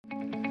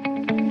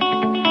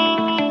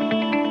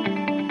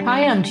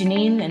Hi, I'm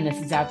Janine, and this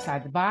is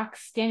Outside the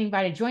Box. Standing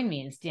by to join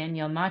me is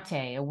Daniel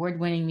Maté,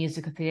 award-winning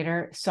musical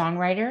theater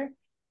songwriter,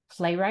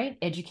 playwright,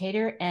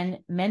 educator, and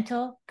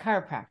mental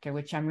chiropractor,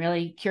 which I'm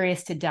really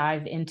curious to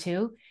dive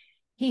into.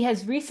 He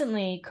has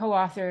recently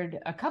co-authored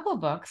a couple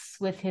books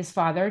with his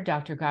father,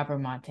 Dr. Gabor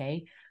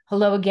Maté.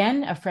 Hello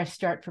Again, A Fresh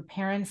Start for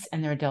Parents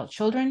and Their Adult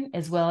Children,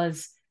 as well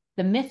as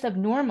The Myth of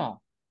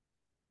Normal.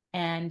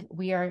 And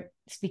we are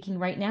speaking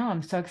right now.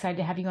 I'm so excited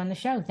to have you on the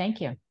show.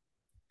 Thank you.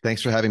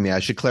 Thanks for having me. I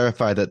should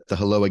clarify that the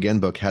Hello Again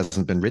book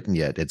hasn't been written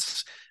yet.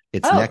 It's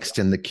Oh, next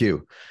in the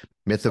queue.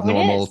 Myth of oh, it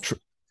Normal, is.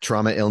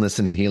 Trauma, Illness,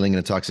 and Healing in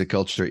a Toxic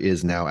Culture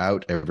is now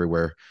out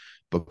everywhere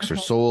books are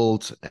Okay.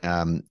 sold.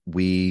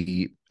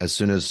 We, as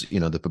soon as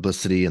the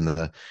publicity and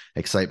the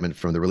excitement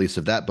from the release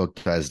of that book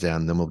dies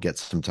down, then we'll get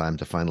some time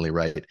to finally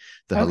write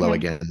the Hello Okay.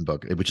 Again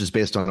book, which is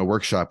based on a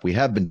workshop we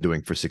have been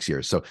doing for 6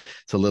 years. So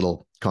it's a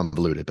little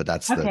convoluted, but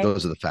Okay.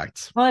 those are the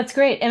facts. Well, that's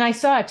great. And I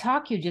saw a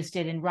talk you just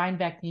did in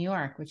Rhinebeck, New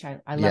York, which I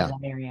love Yeah, that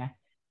area.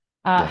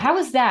 yeah. How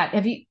was that?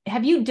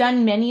 Have you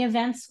done many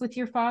events with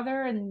your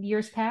father in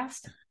years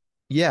past?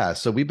 Yeah,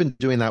 so we've been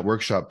doing that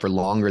workshop for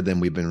longer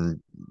than we've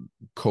been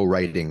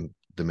co-writing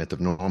The Myth of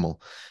Normal.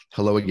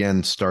 Hello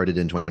Again started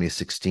in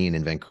 2016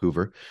 in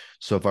Vancouver.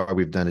 So far,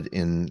 we've done it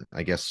in,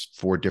 I guess,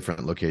 four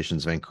different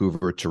locations: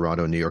 Vancouver,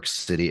 Toronto, New York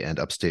City, and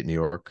upstate New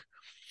York.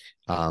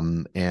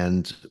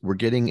 And we're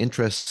getting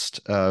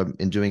interest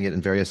in doing it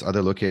in various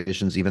other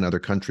locations, even other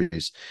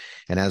countries.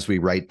 And as we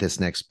write this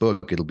next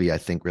book, it'll be, I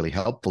think, really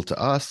helpful to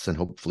us and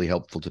hopefully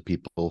helpful to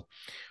people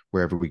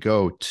wherever we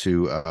go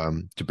to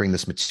bring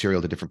this material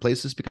to different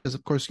places, because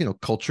of course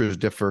cultures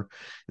differ.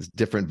 It's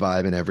different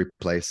vibe in every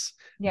place,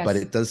 but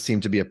Yes. it does seem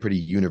to be a pretty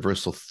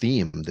universal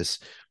theme, this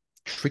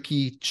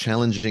tricky,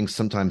 challenging,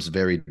 sometimes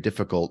very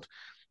difficult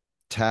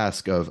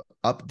task of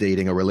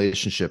updating a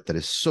relationship that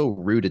is so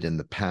rooted in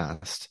the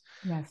past.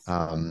 Yes.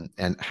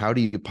 And how do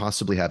you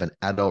possibly have an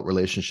adult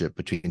relationship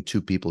between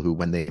two people who,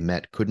 when they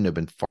met, couldn't have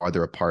been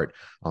farther apart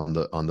on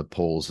the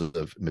poles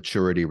of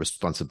maturity,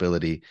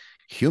 responsibility,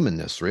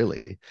 humanness,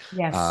 really?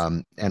 Yes.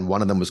 And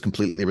one of them was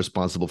completely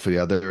responsible for the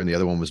other, and the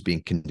other one was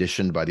being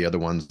conditioned by the other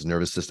one's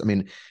nervous system. I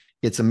mean,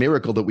 it's a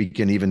miracle that we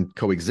can even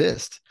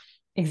coexist.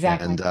 And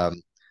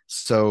Exactly.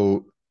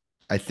 so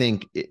I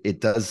think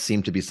it does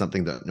seem to be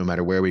something that no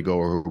matter where we go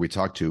or who we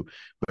talk to,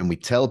 when we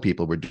tell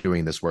people we're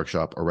doing this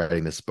workshop or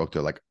writing this book,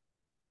 they're like,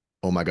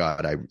 oh my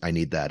God, I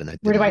need that. And I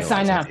Where do didn't I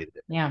sign realize I up? needed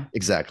it. Yeah.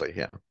 Exactly.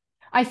 Yeah.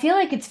 I feel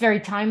like it's very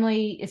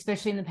timely,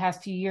 especially in the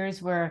past few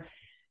years where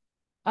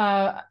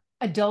uh,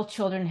 adult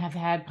children have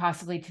had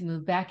possibly to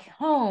move back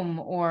home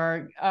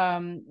or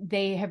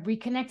they have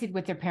reconnected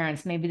with their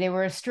parents. Maybe they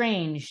were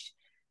estranged.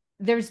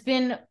 There's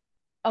been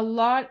a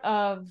lot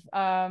of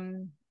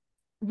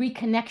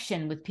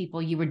reconnection with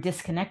people you were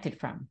disconnected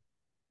from.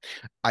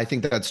 I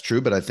think that's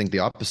true, but I think the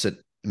opposite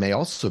may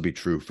also be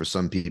true for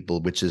some people,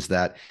 which is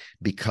that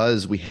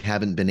because we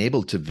haven't been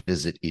able to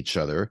visit each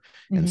other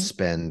and Hmm.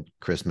 spend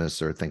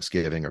Christmas or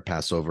Thanksgiving or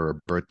Passover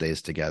or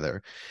birthdays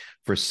together,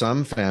 for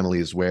some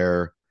families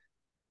where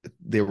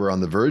they were on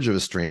the verge of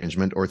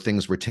estrangement or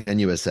things were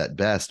tenuous at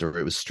best or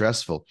it was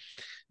stressful,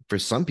 for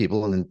some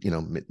people, and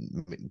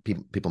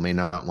people may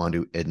not want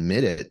to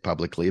admit it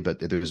publicly, but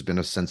there's been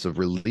a sense of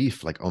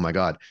relief, like, oh my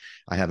God,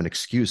 I have an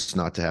excuse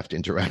not to have to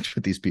interact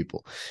with these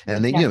people.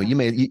 And then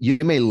Definitely. you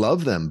may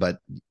love them, but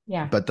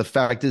Yeah, the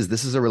fact is,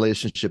 this is a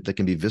relationship that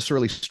can be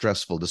viscerally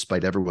stressful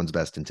despite everyone's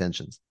best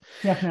intentions.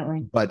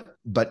 definitely.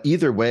 But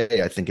either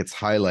way, I think it's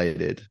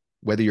highlighted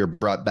whether you're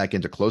brought back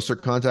into closer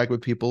contact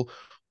with people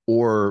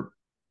or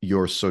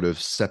you're sort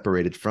of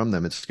separated from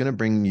them. It's going to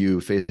bring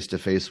you face to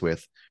face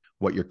with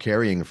what you're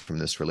carrying from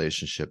this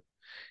relationship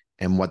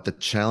and what the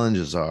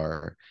challenges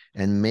are,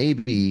 and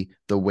maybe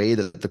the way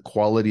that the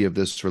quality of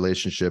this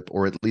relationship,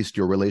 or at least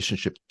your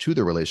relationship to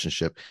the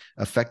relationship,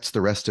 affects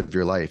the rest of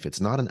your life.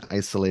 It's not an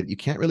isolated, you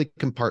can't really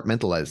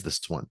compartmentalize this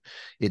one.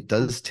 It Yeah.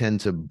 does tend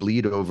to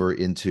bleed over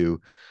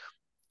into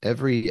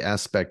every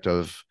aspect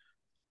of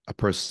a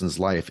person's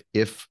life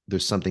if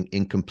there's something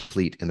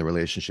incomplete in the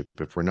relationship,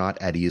 if we're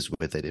not at ease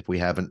with it, if we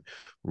haven't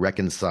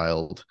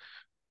reconciled,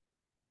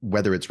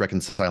 whether it's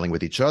reconciling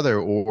with each other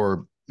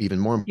or even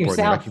more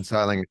importantly, Yourself.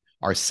 reconciling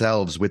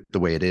ourselves with the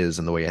way it is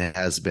and the way it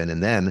has been.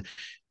 And then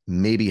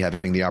maybe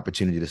having the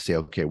opportunity to say,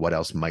 okay, what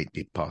else might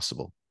be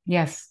possible?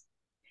 Yes.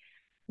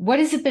 What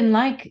has it been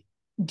like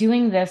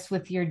doing this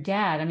with your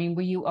dad? I mean,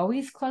 were you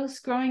always close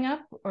growing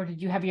up, or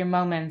did you have your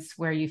moments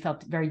where you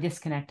felt very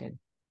disconnected?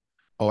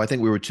 Oh, I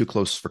think we were too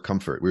close for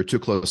comfort. We were too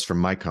close for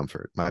my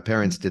comfort. My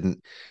parents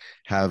didn't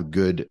have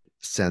good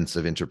sense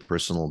of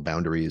interpersonal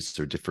boundaries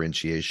or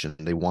differentiation.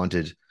 They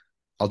wanted,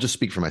 I'll just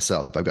speak for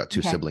myself. I've got two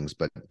Okay. siblings,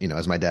 but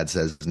as my dad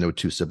says, no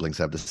two siblings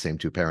have the same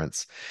two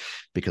parents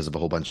because of a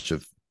whole bunch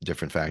of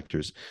different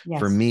factors.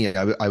 For Yes. me,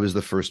 I was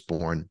the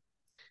firstborn.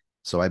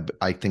 So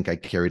I think I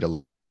carried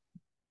a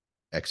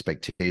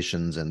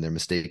expectations and their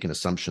mistaken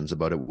assumptions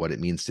about what it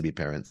means to be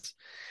parents,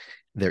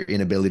 their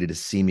inability to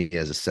see me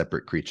as a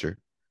separate creature,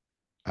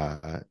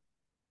 uh,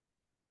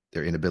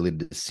 their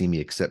inability to see me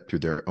except through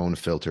their own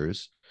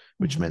filters,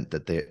 which Mm-hmm. meant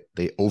that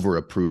they over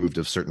approved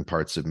of certain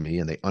parts of me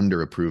and they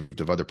under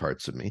approved of other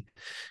parts of me,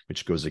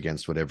 which goes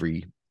against what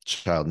every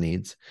child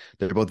needs.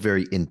 They're both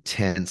very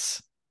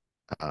intense,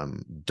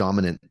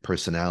 dominant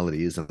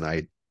personalities, and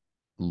I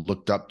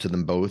looked up to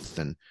them both,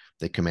 and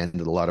they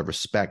commanded a lot of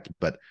respect.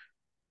 But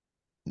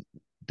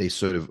they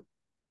sort of,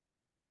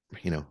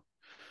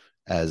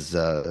 as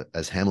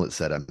Hamlet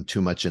said, I'm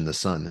too much in the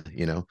sun,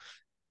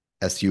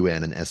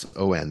 SUN and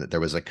SON, that there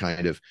was a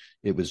kind of,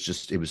 it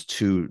was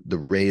too, the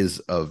rays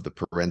of the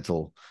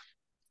parental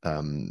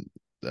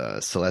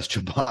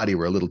celestial body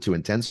were a little too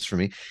intense for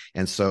me.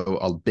 And so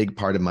a big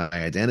part of my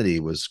identity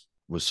was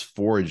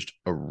forged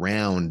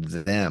around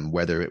them,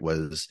 whether it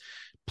was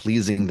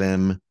pleasing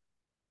them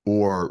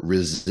or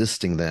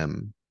resisting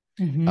them.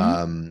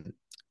 Mm-hmm.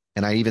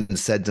 And I even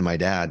said to my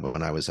dad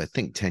when I was, I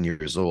think, 10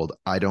 years old,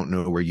 I don't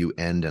know where you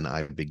end and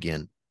I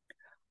begin.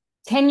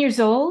 10 years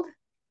old?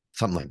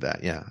 Something like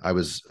that. Yeah. I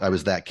was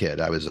that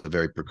kid. I was a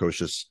very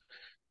precocious,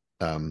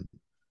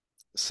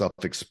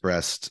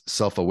 self-expressed,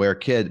 self-aware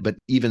kid. But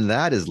even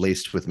that is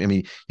laced with me. I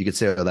mean, you could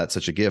say, oh, that's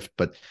such a gift.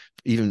 But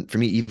even for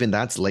me, even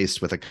that's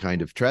laced with a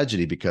kind of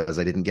tragedy, because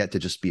I didn't get to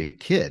just be a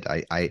kid.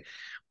 I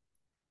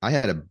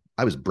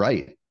was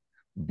bright,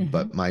 Mm-hmm.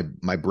 but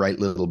my bright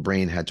little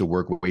brain had to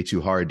work way too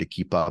hard to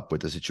keep up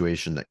with a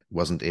situation that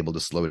wasn't able to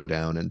slow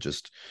down and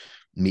just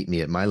meet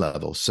me at my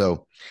level.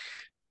 So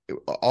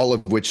all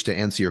of which, to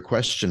answer your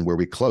question, were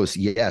we close?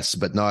 Yes,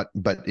 but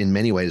in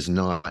many ways,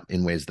 not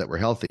in ways that were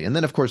healthy. And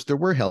then of course there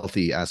were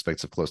healthy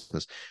aspects of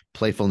closeness,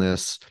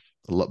 playfulness,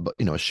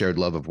 a shared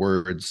love of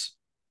words.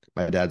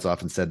 My dad's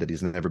often said that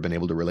he's never been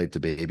able to relate to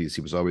babies.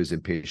 He was always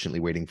impatiently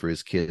waiting for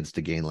his kids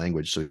to gain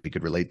language so he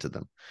could relate to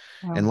them.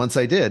 And Wow. once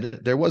I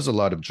did, there was a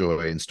lot of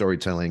joy in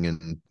storytelling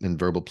and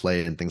verbal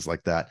play and things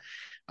like that.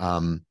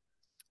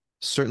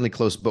 Certainly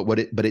close, but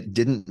it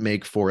didn't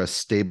make for a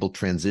stable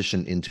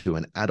transition into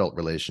an adult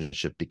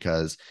relationship,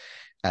 because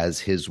as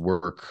his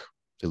work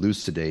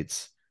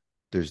elucidates,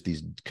 there's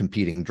these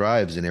competing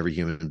drives in every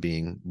human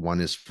being.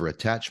 One is for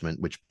attachment,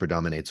 which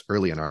predominates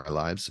early in our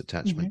lives,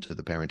 attachment to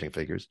the parenting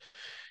figures.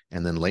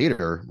 And then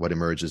later, what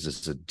emerges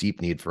is a deep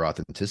need for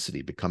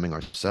authenticity, becoming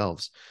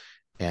ourselves.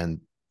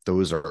 And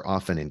those are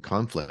often in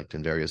conflict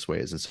in various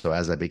ways. And so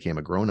as I became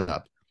a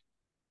grown-up,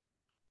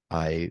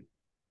 I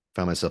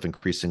found myself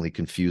increasingly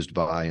confused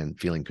by and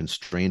feeling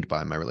constrained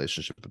by my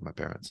relationship with my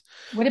parents.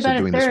 What So about a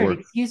doing this third? work,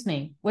 Excuse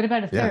me. What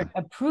about a yeah, third?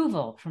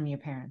 Approval from your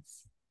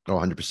parents. oh,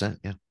 100%,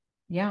 yeah,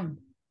 Yeah.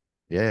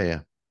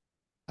 yeah.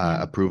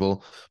 Yeah.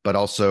 Approval, but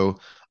also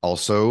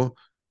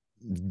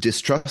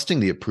distrusting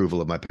the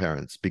approval of my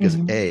parents, because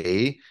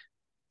Mm-hmm.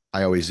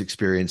 I always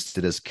experienced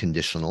it as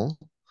conditional.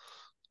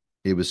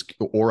 It was,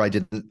 or I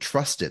didn't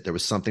trust it. There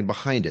was something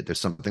behind it. There's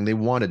something they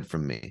wanted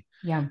from me,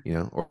 Yeah.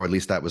 or at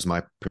least that was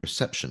my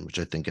perception, which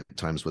I think at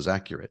times was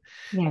accurate.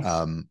 Yes.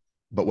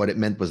 But what it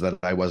meant was that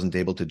I wasn't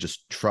able to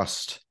just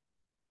trust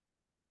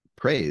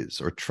praise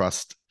or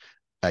trust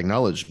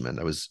acknowledgement.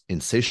 I was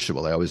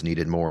insatiable. I always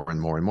needed more and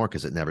more and more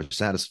because it never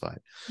satisfied.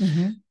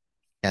 Mm-hmm.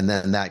 And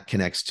then that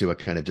connects to a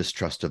kind of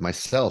distrust of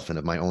myself and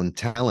of my own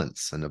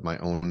talents and of my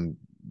own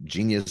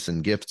genius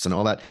and gifts and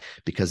all that,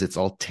 because it's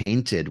all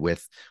tainted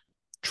with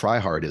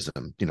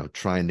tryhardism,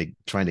 trying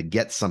to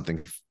get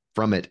something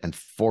from it and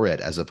for it,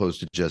 as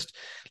opposed to just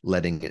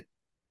letting it,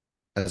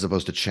 as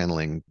opposed to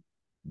channeling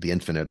the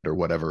infinite or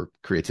whatever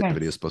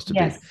creativity is Yes. supposed to be.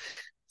 Yes.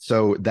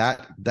 So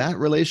that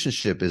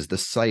relationship is the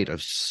site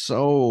of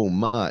so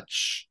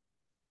much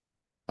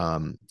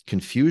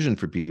confusion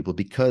for people,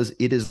 because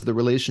it is the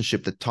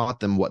relationship that taught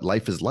them what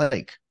life is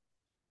like.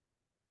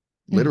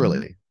 Mm-hmm.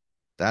 Literally,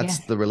 that's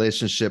Yes. the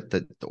relationship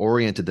that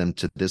oriented them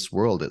to this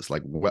world. It's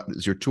like, what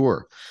is your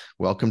tour?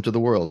 Welcome to the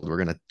world.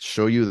 We're going to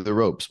show you the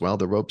ropes. Well,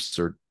 the ropes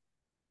are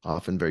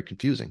often very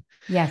confusing.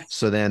 Yes.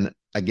 So then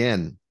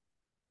again,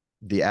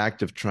 the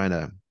act of trying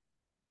to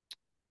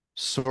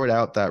sort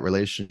out that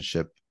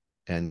relationship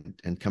and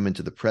come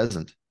into the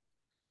present.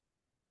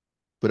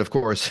 But of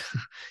course,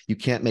 you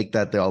can't make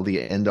that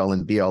the end all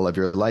and be all of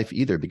your life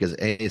either, because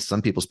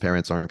some people's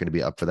parents aren't going to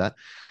be up for that,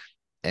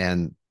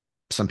 and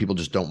some people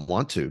just don't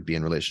want to be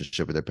in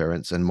relationship with their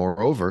parents. And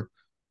moreover,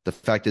 the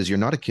fact is, you're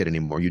not a kid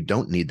anymore. You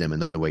don't need them in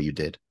the way you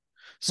did.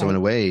 So in Right. a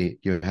way,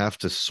 you have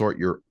to sort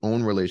your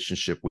own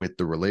relationship with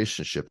the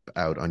relationship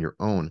out on your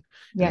own,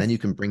 and then you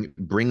Yes. can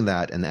bring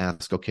that and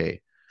ask,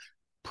 okay,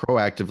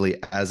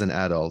 proactively as an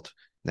adult,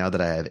 now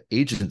that I have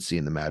agency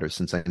in the matter,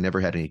 since I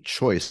never had any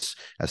choice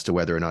as to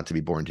whether or not to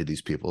be born to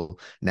these people,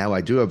 now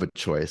I do have a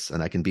choice,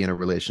 and I can be in a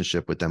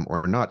relationship with them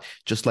or not,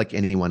 just like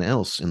anyone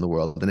else in the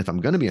world. And if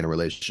I'm going to be in a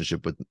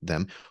relationship with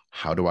them,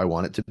 how do I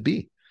want it to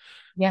be?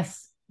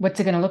 Yes. What's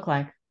it going to look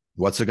like?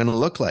 What's it going to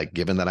look like,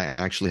 given that I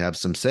actually have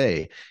some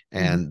say?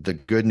 Mm-hmm. And the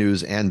good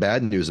news and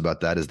bad news about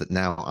that is that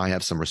now I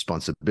have some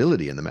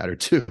responsibility in the matter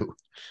too.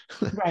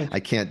 Right. I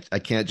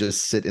can't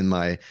just sit in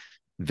my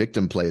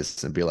victim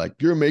place and be like,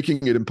 you're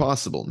making it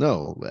impossible.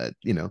 No,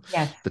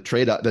 Yes. the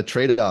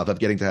trade-off of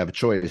getting to have a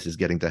choice is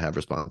getting to have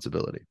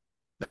responsibility.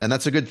 And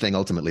that's a good thing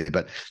ultimately,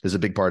 but there's a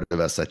big part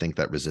of us, I think,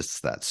 that resists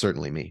that.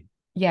 Certainly me.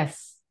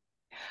 Yes.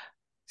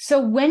 So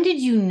when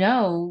did you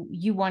know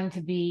you wanted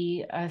to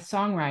be a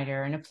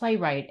songwriter and a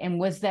playwright? And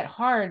was that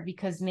hard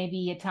because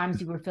maybe at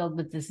times you were filled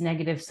with this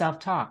negative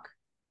self-talk?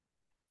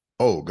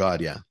 Oh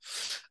God, yeah.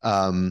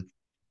 Um,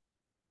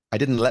 I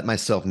didn't let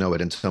myself know it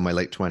until my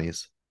late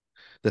 20s.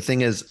 The thing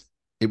is,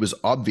 it was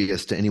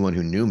obvious to anyone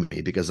who knew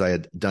me because I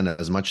had done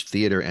as much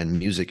theater and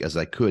music as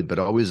I could, but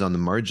always on the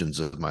margins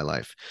of my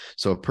life.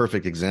 So a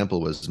perfect example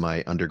was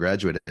my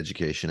undergraduate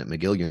education at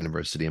McGill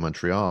University in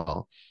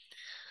Montreal.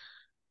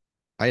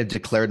 I had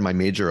declared my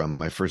major on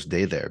my first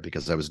day there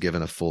because I was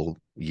given a full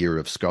year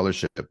of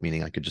scholarship,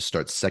 meaning I could just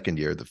start second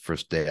year the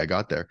first day I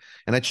got there.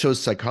 And I chose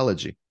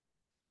psychology.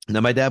 Now,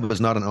 my dad was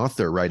not an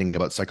author writing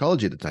about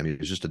psychology at the time. He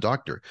was just a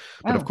doctor.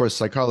 But of Oh, course,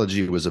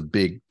 psychology was a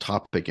big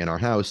topic in our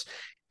house.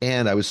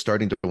 And I was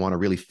starting to want to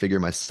really figure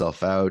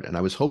myself out. And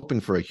I was hoping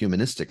for a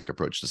humanistic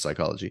approach to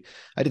psychology.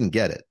 I didn't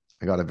get it.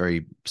 I got a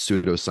very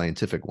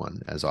pseudo-scientific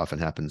one, as often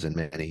happens in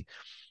many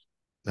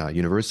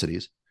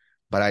universities.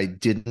 But I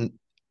didn't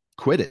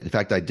quit it. In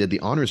fact, I did the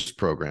honors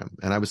program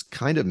and I was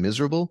kind of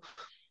miserable,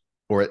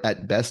 or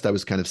at best, I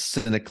was kind of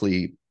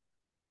cynically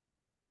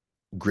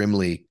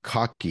grimly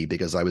cocky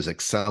because I was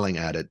excelling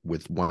at it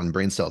with one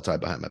brain cell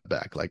tied behind my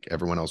back. Like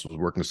everyone else was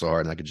working so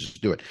hard and I could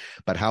just do it.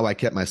 But how I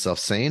kept myself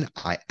sane,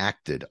 I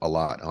acted a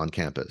lot on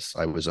campus.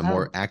 oh, I was a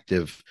more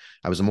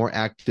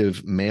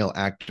active male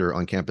actor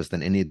on campus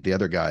than any of the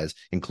other guys,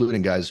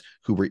 including guys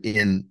who were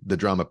in the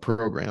drama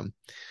program.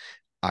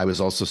 I was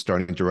also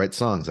starting to write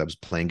songs. I was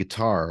playing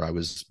guitar. I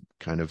was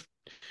kind of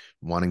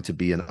wanting to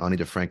be an Ani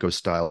DeFranco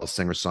style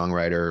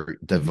singer-songwriter, mhm.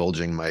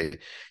 divulging my,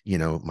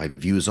 my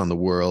views on the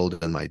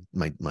world and my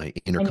inner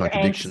And your angst.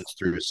 contradictions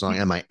through song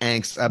and my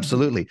angst. Mhm.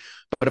 Absolutely.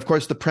 But of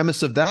course, the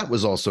premise of that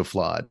was also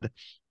flawed.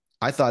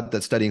 I thought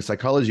that studying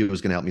psychology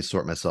was going to help me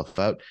sort myself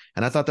out.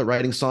 And I thought that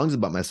writing songs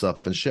about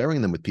myself and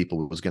sharing them with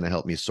people was going to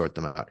help me sort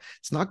them out.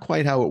 It's not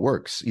quite how it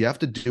works. You have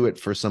to do it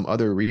for some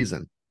other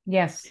reason,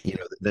 Yes,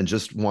 than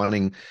just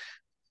wanting,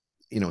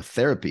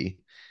 therapy.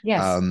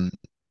 yes. Um,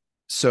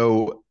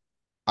 so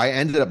I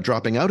ended up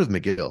dropping out of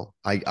McGill.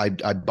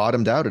 I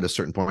bottomed out at a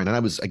certain point, and I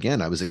was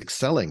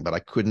excelling, but I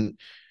couldn't.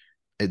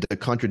 The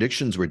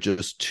contradictions were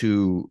just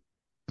too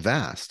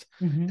vast,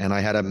 Hmm. and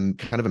I had a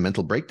kind of a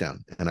mental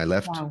breakdown. And I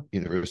left Wow.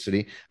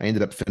 university. I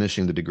ended up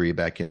finishing the degree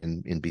back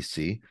in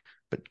BC,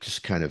 but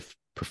just kind of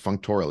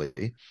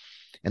perfunctorily.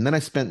 And then I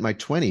spent my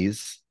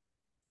 20s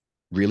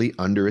really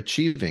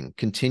underachieving,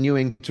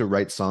 continuing to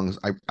write songs.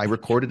 I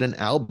recorded an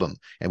album,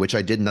 and which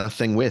I did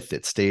nothing with.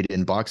 It stayed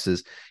in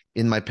boxes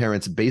in my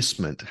parents'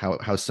 basement.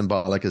 How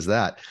symbolic is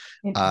that?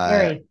 It's Uh,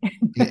 very.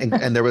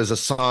 and there was a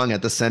song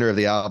at the center of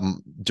the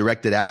album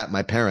directed at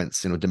my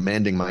parents,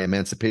 demanding my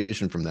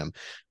emancipation from them.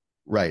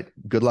 Right.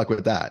 Good luck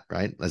with that.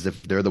 Right. As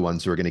if they're the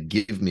ones who are going to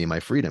give me my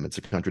freedom. It's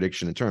a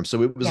contradiction in terms.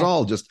 So it was Yes.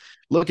 all just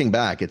looking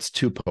back. It's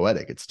too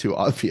poetic. It's too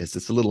obvious.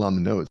 It's a little on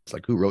the nose. It's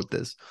like, who wrote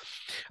this?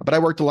 But I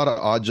worked a lot of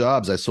odd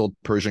jobs. I sold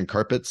Persian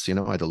carpets.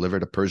 I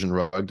delivered a Persian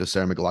rug to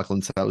Sarah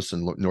McLaughlin's house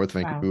in North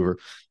Wow. Vancouver.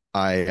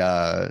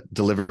 I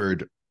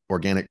delivered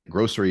organic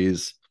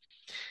groceries.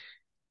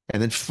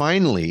 And then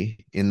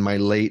finally, in my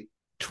late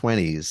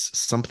 20s,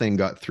 something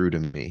got through to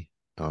me.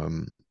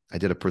 Um, I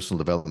did a personal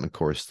development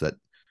course that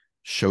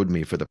showed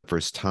me for the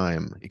first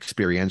time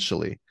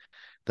experientially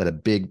that a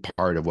big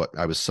part of what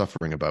I was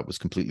suffering about was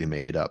completely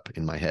made up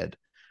in my head.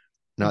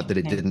 Not that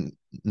it Interesting. didn't,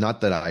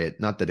 not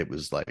that it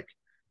was like,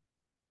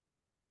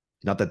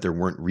 not that there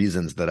weren't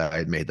reasons that I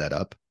had made that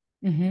up,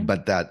 Hmm.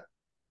 but that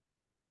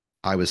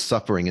I was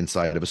suffering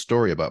inside of a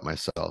story about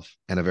myself,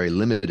 and a very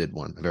limited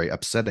one, a very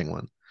upsetting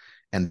one.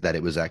 And that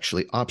it was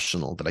actually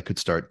optional, that I could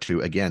start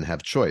to again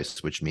have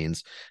choice, which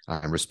means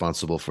I'm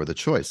responsible for the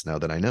choice now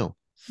that I know.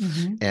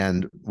 Hmm.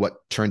 And what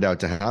turned out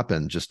to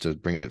happen, just to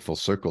bring it full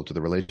circle to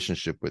the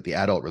relationship with the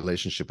adult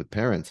relationship with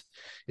parents,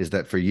 is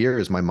that for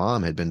years, my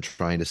mom had been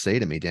trying to say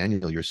to me,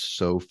 Daniel, you're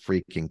so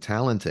freaking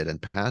talented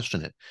and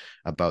passionate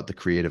about the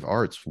creative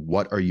arts.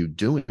 What are you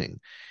doing?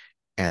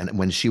 And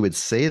when she would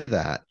say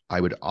that, I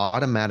would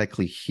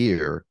automatically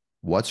hear,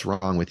 what's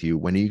wrong with you?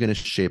 When are you going to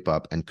shape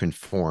up and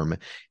conform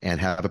and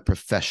have a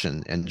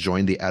profession and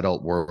join the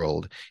adult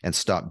world and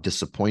stop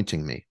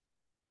disappointing me?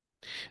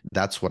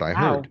 That's what I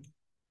heard. Wow.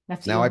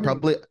 That's what Now you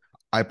heard.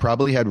 I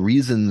probably had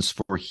reasons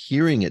for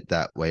hearing it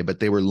that way, but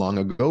they were long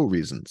ago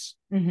reasons.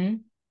 Hmm.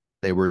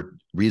 They were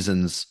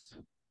reasons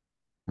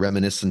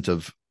reminiscent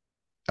of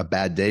a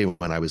bad day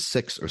when I was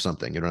 6 or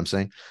something. You know what I'm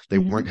saying? They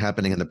weren't Hmm.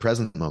 happening in the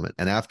present moment.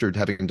 And after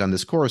having done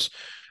this course,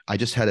 I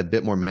just had a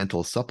bit more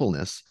mental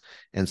suppleness.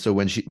 And so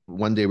when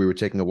one day we were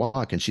taking a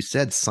walk and she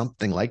said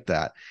something like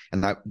that,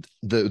 and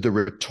the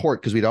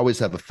retort, because we'd always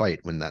have a fight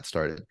when that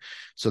started.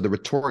 So the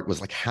retort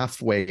was like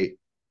halfway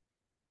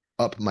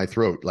up my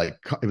throat, like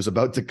it was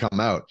about to come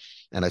out.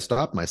 And I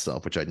stopped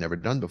myself, which I'd never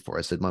done before.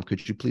 I said, Mom,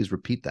 could you please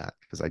repeat that?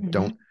 Because I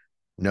don't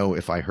Hmm. know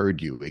if I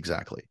heard you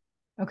exactly.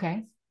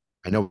 Okay.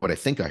 I know what I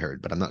think I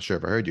heard, but I'm not sure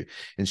if I heard you.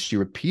 And she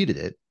repeated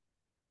it.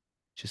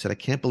 She said, I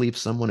can't believe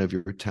someone of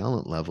your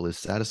talent level is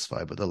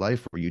satisfied with a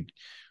life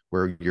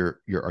where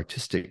your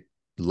artistic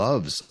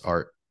loves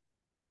are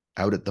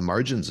out at the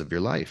margins of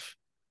your life,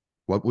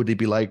 What would it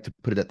be like to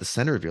put it at the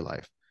center of your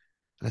life?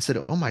 And I said,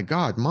 oh my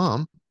God,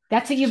 Mom.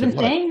 That's what She you've said, been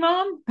what? saying,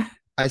 Mom?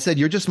 I said,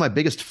 you're just my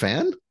biggest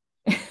fan?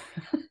 You're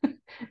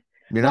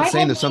Why not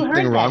saying hadn't there's you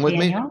something heard wrong that, with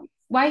me? Daniel?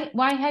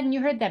 Why hadn't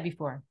you heard that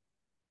before?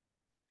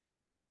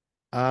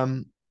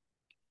 Um,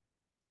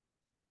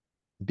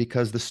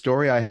 because the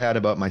story I had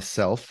about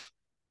myself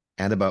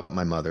and about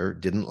my mother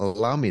didn't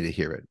allow me to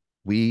hear it.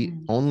 We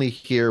Mm. only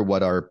hear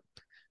what our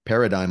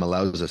paradigm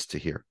allows us to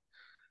hear.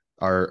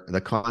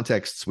 The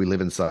contexts we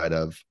live inside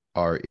of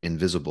are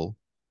invisible.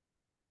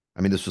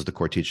 I mean, this was the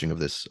core teaching of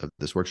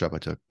this workshop I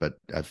took, but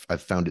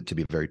I've found it to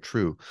be very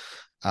true.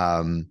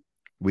 Um,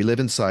 we live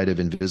inside of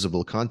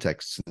invisible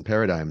contexts and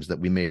paradigms that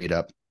we made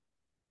up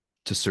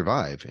to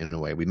survive. In a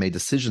way, we made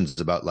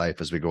decisions about life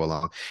as we go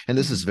along, and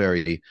this is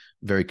very,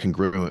 very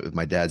congruent with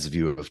my dad's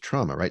view of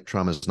trauma. Right?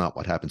 Trauma is not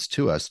what happens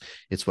to us,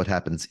 it's what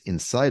happens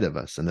inside of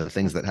us, and the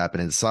things that happen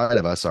inside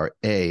of us are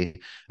a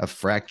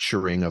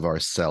fracturing of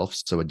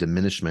ourselves, so a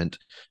diminishment,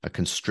 a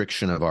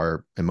constriction of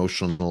our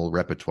emotional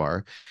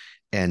repertoire,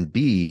 and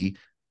B,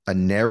 a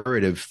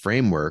narrative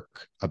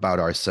framework about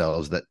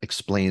ourselves that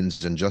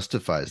explains and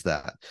justifies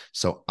that.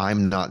 So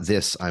I'm not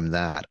this, I'm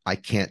that. I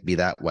can't be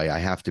that way. I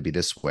have to be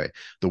this way.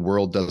 The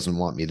world doesn't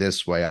want me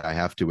this way. I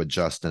have to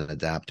adjust and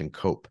adapt and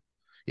cope.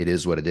 It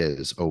is what it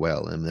is. Oh,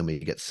 well. And then we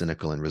get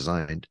cynical and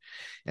resigned.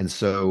 And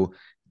so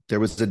there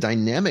was a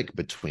dynamic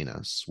between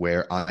us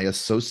where I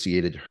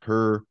associated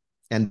her.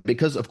 And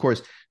because, of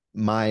course,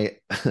 my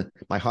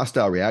my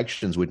hostile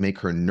reactions would make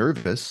her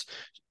nervous.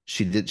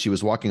 She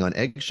was walking on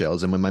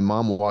eggshells, and when my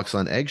mom walks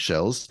on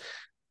eggshells,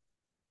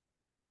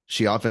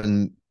 she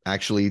often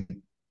actually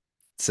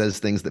says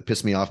things that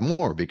piss me off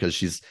more because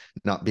she's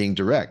not being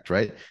direct,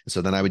 right?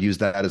 So then I would use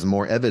that as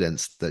more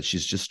evidence that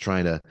she's just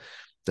that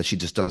she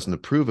just doesn't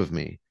approve of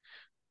me.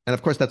 And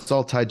of course, that's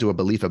all tied to a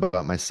belief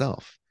about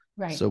myself.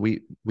 Right. So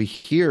we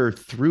hear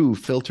through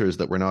filters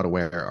that we're not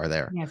aware are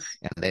there. Yes.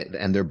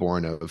 And they're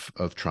born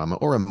of trauma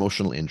or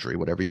emotional injury,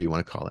 whatever you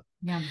want to call it.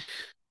 Yeah.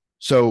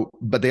 So,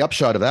 but the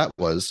upshot of that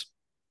was,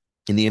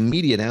 in the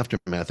immediate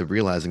aftermath of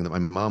realizing that my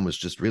mom was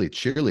just really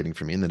cheerleading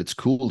for me, and that it's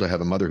cool to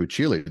have a mother who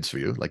cheerleads for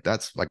you, like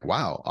that's like,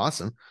 wow,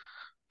 awesome.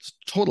 It's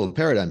total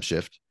paradigm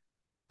shift.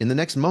 In the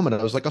next moment,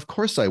 I was like, of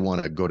course I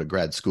want to go to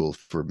grad school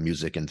for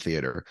music and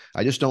theater.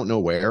 I just don't know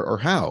where or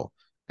how.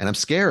 And I'm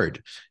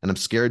scared. And I'm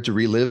scared to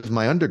relive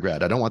my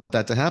undergrad. I don't want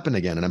that to happen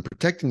again. And I'm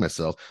protecting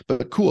myself.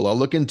 But cool, I'll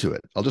look into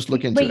it. I'll just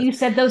look into But it. you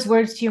said those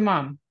words to your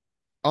mom.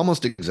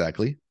 Almost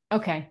exactly.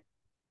 Okay.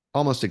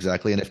 Almost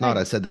exactly. And if not,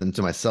 I said them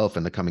to myself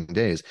in the coming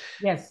days.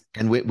 Yes.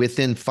 And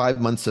within 5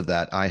 months of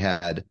that, I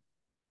had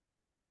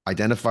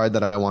identified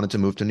that I wanted to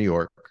move to New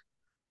York,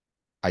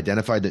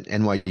 identified that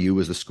NYU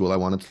was the school I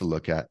wanted to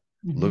look at,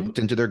 looked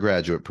into their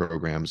graduate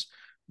programs,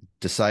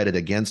 decided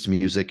against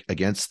music,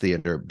 against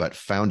theater, but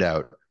found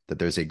out that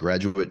there's a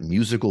graduate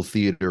musical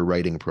theater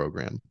writing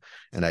program.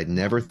 And I'd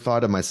never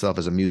thought of myself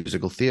as a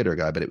musical theater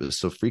guy, but it was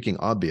so freaking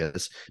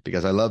obvious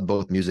because I love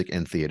both music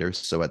and theater.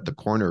 So at the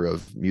corner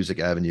of Music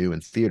Avenue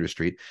and Theater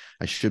Street,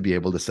 I should be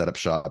able to set up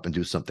shop and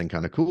do something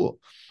kind of cool.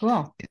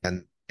 Cool.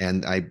 And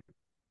I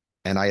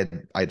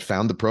had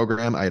found the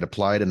program, I had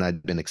applied, and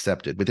I'd been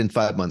accepted within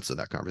 5 months of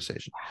that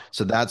conversation.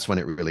 So that's when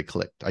it really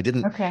clicked. I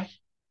didn't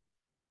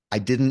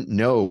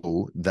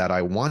know that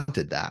I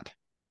wanted that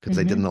because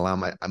I didn't allow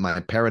my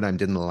paradigm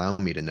didn't allow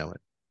me to know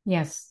it.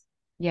 Yes.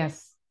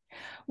 Yes.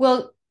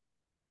 Well,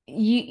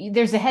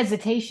 there's a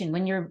hesitation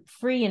when you're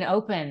free and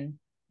open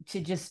to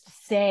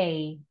just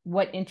say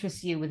what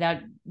interests you without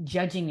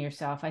judging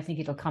yourself. I think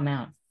it'll come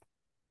out,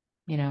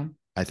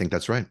 I think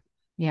that's right.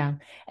 Yeah.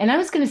 And I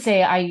was going to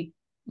say,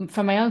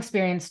 from my own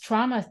experience,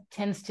 trauma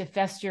tends to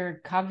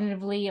fester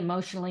cognitively,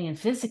 emotionally, and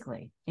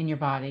physically in your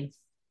body.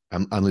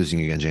 I'm losing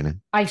you again, Jana.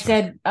 I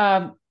said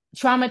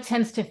trauma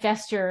tends to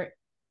fester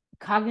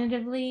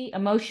cognitively,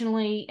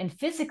 emotionally, and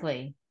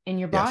physically in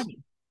your body.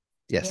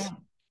 Yes. Yeah.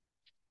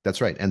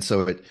 That's right. And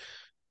so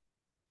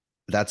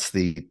that's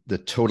the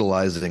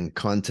totalizing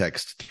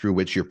context through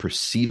which you're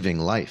perceiving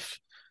life.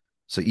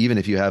 So even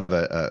if you have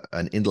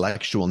an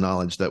intellectual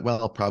knowledge that,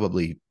 well,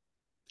 probably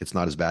it's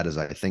not as bad as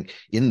I think,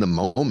 in the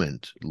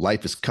moment,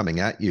 life is coming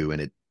at you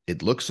and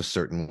it looks a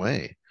certain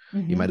way.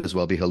 You might as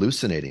well be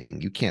hallucinating.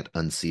 You can't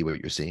unsee what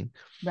you're seeing.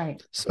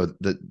 Right. So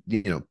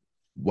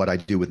what I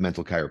do with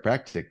mental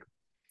chiropractic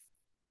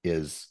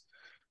is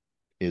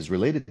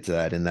related to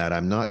that, in that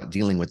I'm not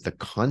dealing with the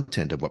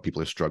content of what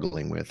people are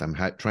struggling with. I'm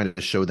trying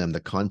to show them the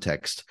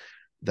context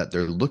that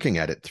they're looking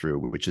at it through,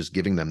 which is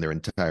giving them their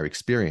entire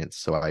experience.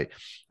 So I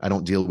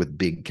don't deal with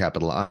big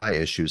capital I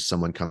issues.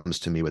 Someone comes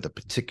to me with a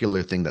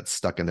particular thing that's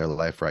stuck in their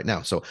life right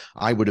now. So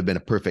I would have been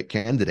a perfect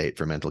candidate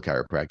for mental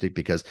chiropractic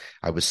because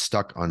I was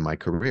stuck on my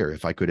career.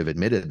 If I could have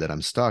admitted that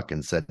I'm stuck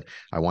and said,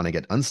 I want to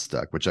get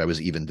unstuck, which I was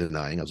even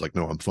denying, I was like,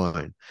 no, I'm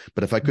fine.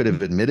 But if I could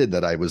have admitted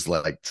that I was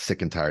like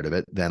sick and tired of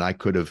it, then I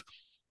could have,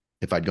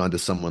 if I'd gone to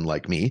someone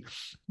like me,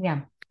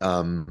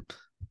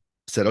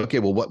 said, okay,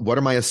 well, what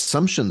are my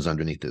assumptions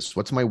underneath this?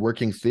 What's my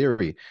working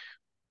theory?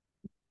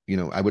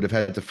 I would have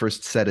had to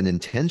first set an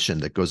intention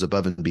that goes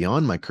above and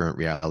beyond my current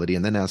reality,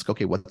 and then ask,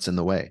 okay, what's in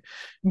the way?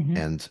 Mm-hmm.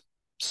 And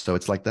so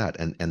it's like that.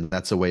 And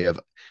that's a way of,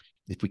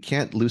 if we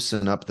can't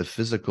loosen up the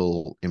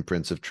physical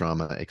imprints of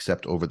trauma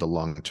except over the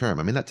long term,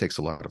 I mean, that takes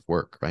a lot of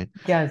work, right?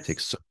 It does. It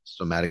takes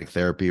somatic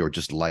therapy or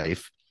just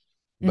life.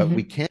 But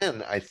we Mm-hmm.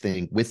 can, I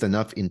think, with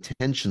enough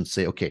intention,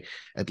 say, okay,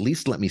 at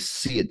least let me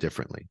see it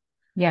differently.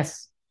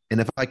 Yes.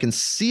 And if I can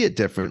see it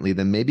differently,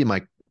 then maybe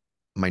my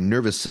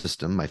nervous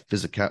system, my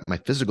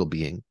physical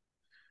being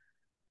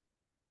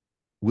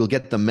will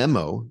get the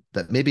memo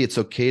that maybe it's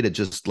okay to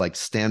just like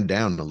stand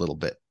down a little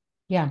bit.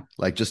 Yeah.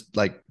 Like just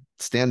like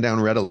stand down,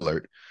 red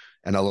alert,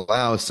 and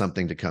allow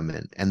something to come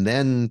in. And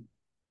then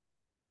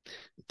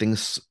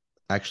things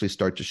actually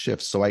start to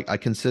shift. So I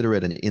consider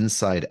it an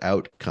inside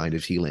out kind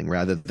of healing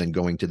rather than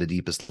going to the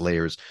deepest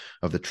layers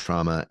of the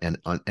trauma and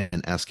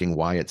asking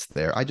why it's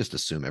there. I just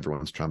assume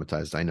everyone's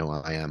traumatized. I know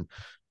I am.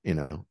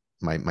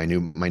 My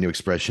new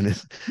expression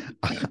is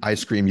I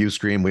scream, you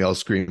scream, we all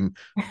scream.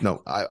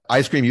 No,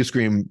 I scream, you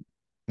scream.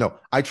 No,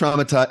 I'm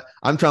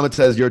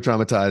traumatized, you're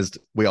traumatized,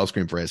 we all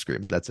scream for ice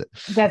cream. That's it.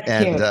 That's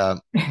And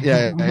cute.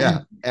 yeah.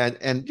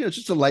 And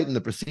just to lighten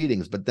the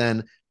proceedings. But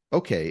then,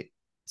 okay,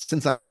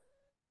 since I'm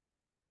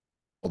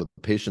all the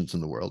patients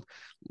in the world,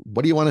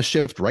 what do you want to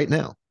shift right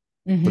now?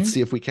 Let's Mm-hmm.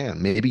 see if we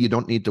can. Maybe you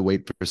don't need to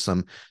wait for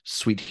some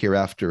sweet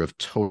hereafter of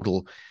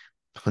total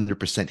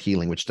 100%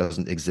 healing, which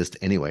doesn't exist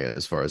anyway,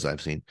 as far as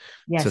I've seen,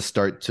 to Yes.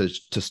 start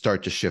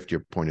to shift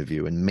your point of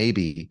view. And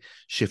maybe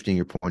shifting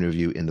your point of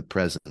view in the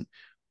present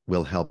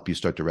will help you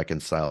start to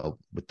reconcile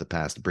with the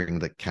past, bring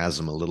the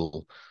chasm a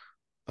little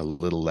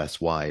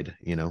less wide,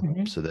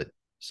 Mm-hmm. so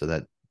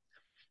that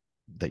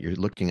you're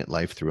looking at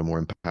life through a more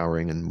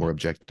empowering and more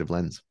objective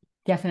lens.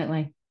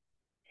 Definitely.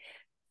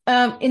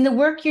 In the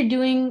work you're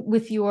doing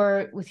with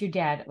your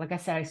dad, like I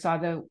said, I saw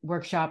the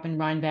workshop in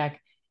Rhinebeck.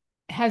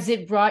 Has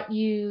it brought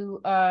you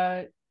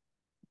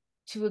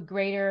to a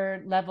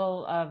greater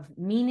level of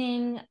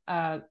meaning,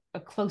 a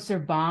closer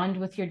bond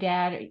with your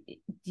dad?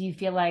 Do you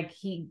feel like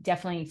he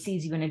definitely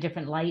sees you in a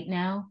different light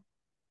now?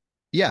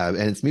 Yeah, and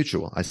it's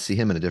mutual. I see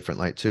him in a different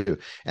light too.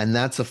 And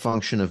that's a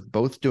function of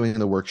both doing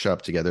the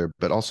workshop together,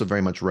 but also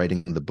very much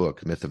writing the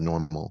book, Myth of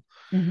Normal,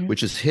 Mm-hmm.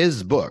 which is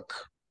his book.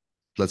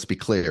 Let's be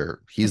clear.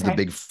 He's Okay.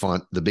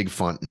 the big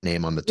font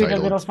name on the You're the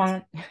title. little It's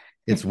font.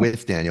 it's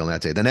with Daniel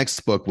Maté. The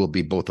next book will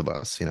be both of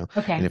us. And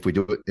Okay.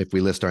 if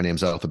we list our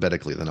names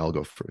alphabetically, then I'll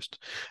go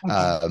first.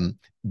 Okay.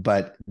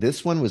 But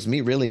this one was me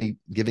really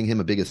giving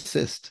him a big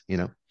assist.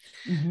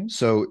 Mm-hmm.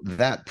 So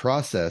that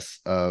process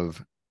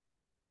of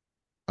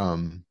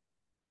um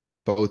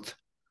both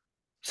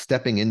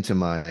stepping into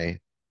my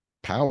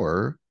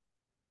power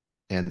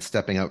and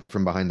stepping out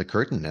from behind the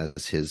curtain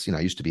as I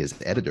used to be his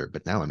editor,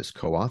 but now I'm his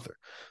co-author.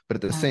 But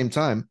at the Wow. same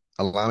time,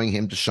 allowing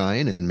him to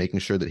shine and making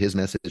sure that his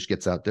message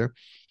gets out there,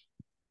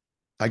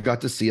 I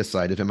got to see a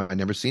side of him I'd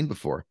never seen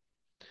before.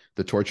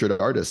 The tortured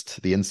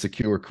artist, the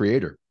insecure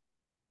creator.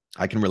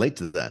 I can relate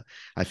to that.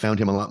 I found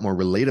him a lot more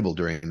relatable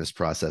during this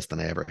process than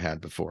I ever had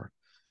before.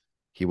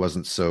 He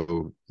wasn't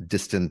so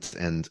distant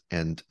and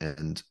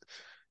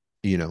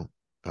you know,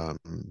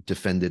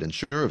 defended and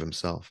sure of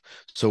himself.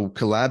 So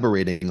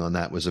collaborating on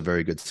that was a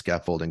very good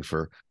scaffolding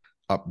for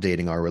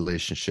updating our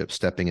relationship,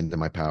 stepping into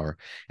my power.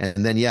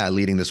 And then, yeah,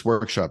 leading this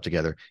workshop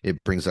together,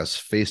 it brings us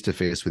face to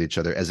face with each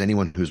other, as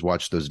anyone who's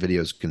watched those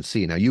videos can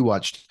see. Now, you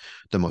watched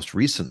the most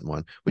recent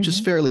one, which is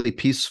Mm-hmm. fairly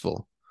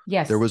peaceful.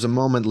 There Yes. was a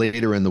moment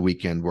later in the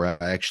weekend where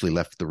I actually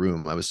left the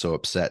room. I was so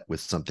upset with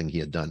something he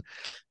had done.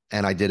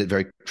 And I did it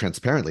very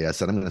transparently. I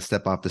said, I'm going to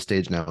step off the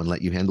stage now and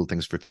let you handle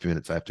things for 3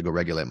 minutes. I have to go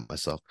regulate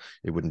myself.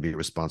 It wouldn't be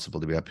responsible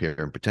to be up here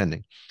and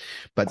pretending.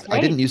 That's But I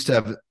didn't great. used to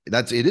have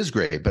it is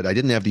great, but I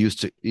didn't have to use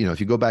to, if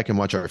you go back and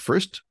watch our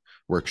first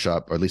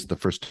workshop, or at least the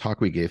first talk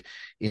we gave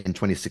in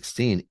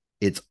 2016,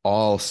 it's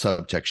all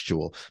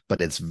subtextual, but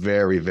it's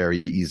very,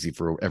 very easy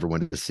for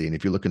everyone to see. And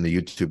if you look in the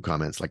YouTube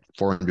comments, like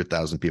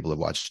 400,000 people have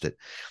watched it.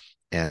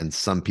 And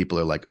some people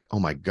are like, oh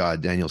my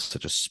God, Daniel's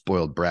such a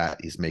spoiled brat.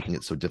 He's making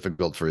it so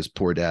difficult for his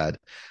poor dad.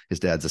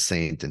 His dad's a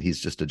saint and he's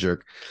just a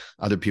jerk.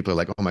 Other people are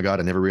like, oh my God,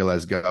 I never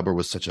realized Gabor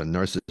was such a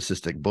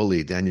narcissistic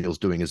bully. Daniel's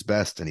doing his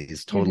best and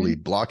he's totally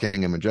Mm-hmm.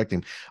 blocking and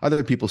rejecting.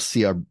 Other people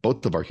see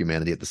both of our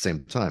humanity at the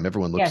same time.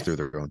 Everyone looks through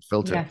Yes. their own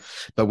filter.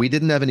 Yes. But we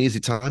didn't have an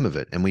easy time of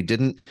it. And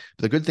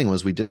the good thing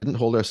was we didn't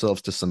hold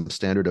ourselves to some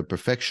standard of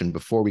perfection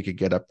before we could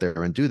get up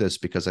there and do this,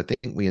 because I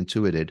think we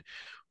intuited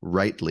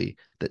rightly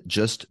that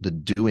just the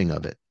doing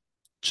of it,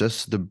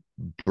 just the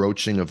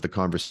broaching of the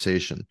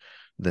conversation,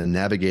 the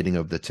navigating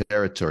of the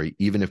territory,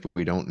 even if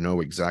we don't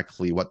know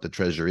exactly what the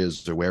treasure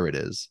is or where it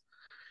is,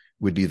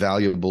 would be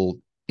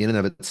valuable in and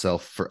of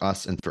itself for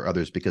us and for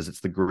others, because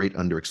it's the great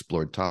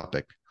underexplored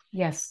topic.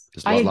 Yes.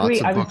 There's I lots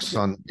agree. of books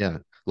on, yeah,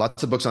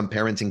 lots of books on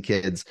parenting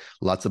kids,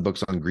 lots of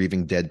books on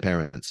grieving dead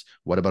parents.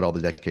 What about all the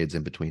decades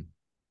in between?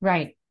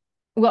 Right.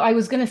 Well, I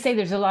was going to say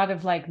there's a lot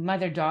of like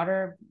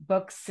mother-daughter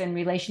books and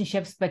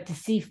relationships, but to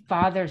see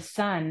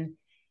father-son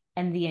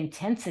and the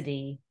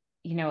intensity,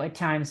 at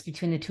times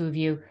between the two of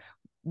you,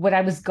 what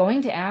I was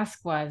going to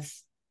ask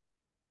was,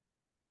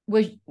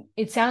 was,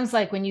 it sounds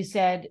like when you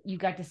said you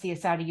got to see a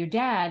side of your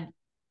dad,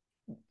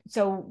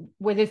 so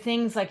were there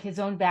things like his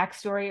own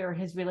backstory or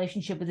his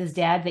relationship with his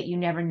dad that you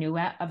never knew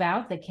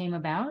about that came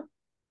about?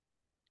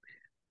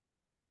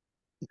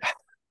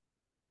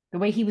 The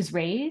way he was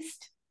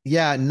raised?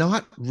 Yeah,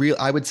 not real.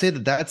 I would say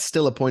that that's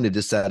still a point of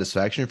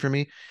dissatisfaction for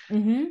me.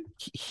 Mm-hmm.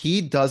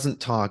 He doesn't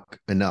talk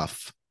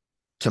enough,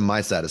 to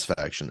my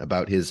satisfaction,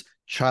 about his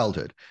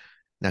childhood.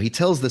 Now, he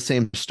tells the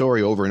same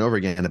story over and over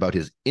again about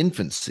his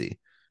infancy.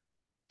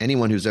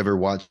 Anyone who's ever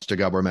watched a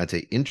Gabor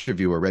Maté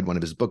interview or read one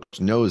of his books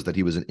knows that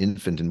he was an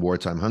infant in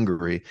wartime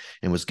Hungary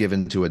and was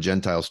given to a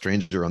Gentile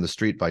stranger on the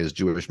street by his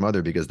Jewish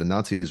mother because the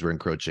Nazis were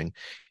encroaching,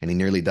 and he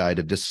nearly died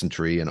of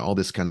dysentery and all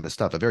this kind of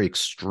stuff. A very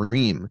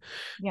extreme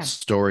Yeah.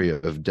 story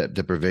of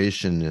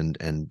deprivation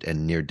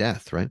and near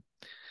death, right?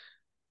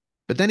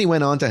 But then he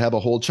went on to have a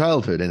whole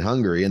childhood in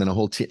Hungary and then a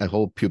whole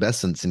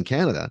pubescence in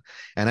Canada.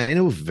 And I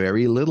know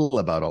very little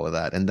about all of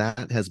that. And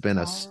that has been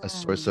a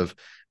source Oh, of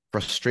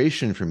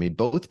frustration for me,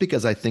 both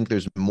because I think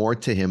there's more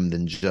to him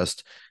than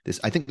just this.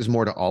 I think there's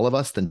more to all of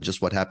us than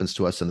just what happens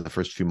to us in the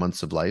first few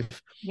months of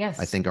life. I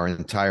yes. think our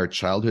entire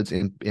childhoods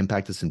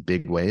impact us in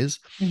big ways.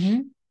 Mm-hmm.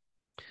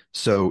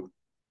 So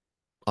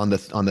on the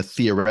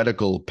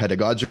theoretical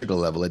pedagogical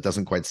level, it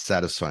doesn't quite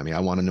satisfy me. I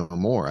want to know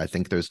more. I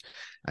think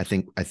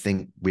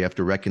we have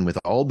to reckon with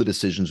all the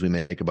decisions we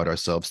make about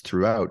ourselves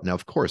throughout. Now,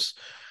 of course,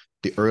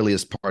 the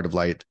earliest part of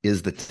life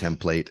is the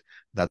template.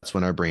 That's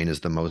when our brain is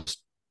the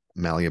most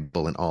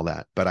malleable and all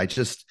that. But I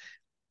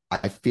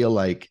feel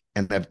like,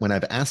 when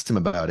I've asked him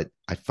about it,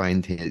 I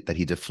find that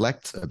he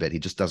deflects a bit. He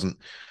just doesn't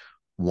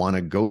want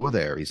to go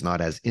there. He's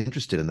not as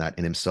interested in that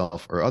in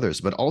himself or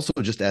others, but also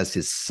just as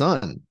his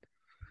son.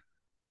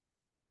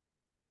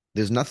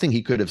 There's nothing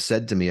he could have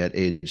said to me at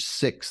age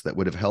 6 that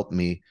would have helped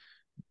me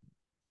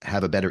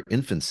have a better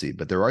infancy,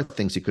 but there are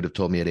things he could have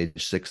told me at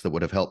age 6 that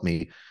would have helped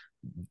me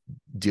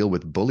deal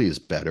with bullies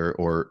better,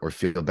 or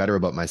feel better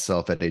about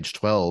myself at age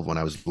 12 when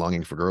I was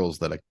longing for girls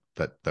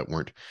that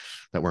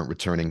weren't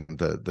returning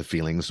the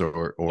feelings,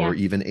 or Yeah.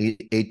 even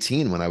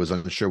 18 when I was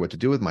unsure what to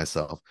do with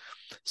myself.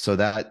 So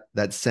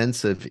that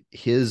sense of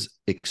his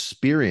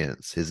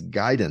experience, his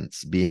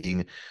guidance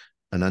being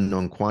an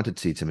unknown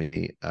quantity to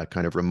me, a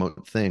kind of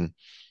remote thing,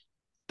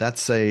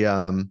 that's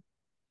and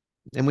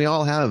we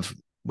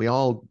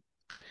all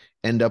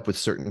end up with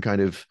certain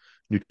kind of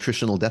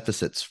nutritional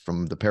deficits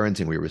from the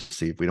parenting we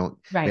receive. We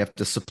Right. have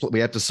to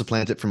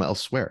supplant it from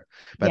elsewhere.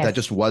 But Yes.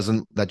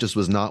 that just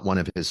was not one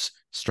of his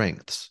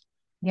strengths.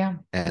 Yeah.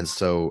 And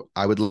so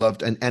I would love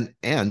to,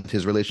 and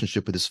his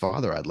relationship with his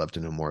father, I'd love to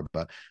know more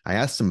about. I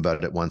asked him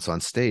about it once on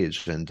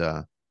stage, and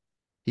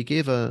he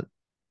gave an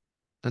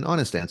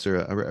honest answer,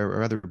 a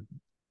rather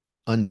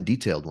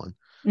undetailed one.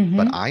 But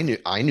Mm-hmm.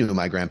 I knew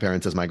my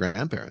grandparents as my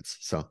grandparents.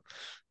 So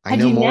I Had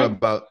know you more met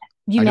about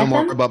you I know met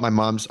more them? about my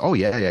mom's. Oh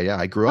yeah.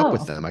 I grew up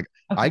with Oh, them. I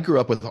okay.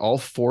 grew up with all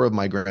 4 of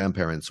my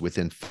grandparents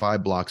within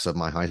 5 blocks of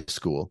my high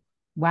school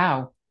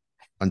Wow.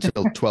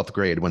 until 12th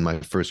grade when my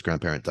first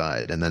grandparent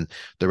died. And then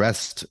the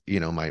rest,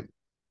 my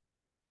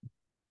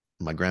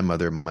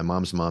grandmother, my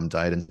mom's mom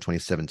died in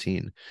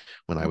 2017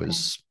 when I Okay.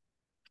 was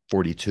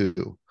 42.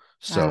 Wow.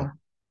 So,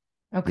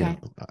 Okay.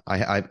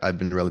 I've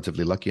been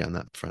relatively lucky on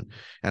that front.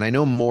 And I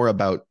know more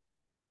about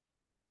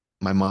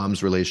my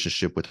mom's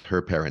relationship with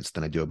her parents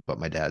than I do about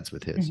my dad's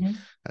with his. Mm-hmm.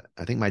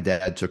 I think my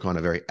dad took on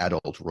a very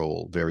adult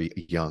role very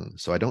young.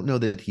 So I don't know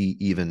that he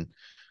even,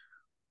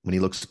 when he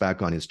looks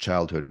back on his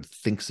childhood,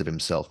 thinks of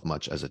himself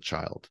much as a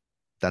child.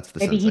 That's the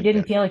Maybe sense he I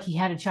didn't get. feel like he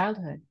had a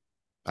childhood.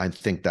 I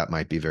think that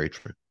might be very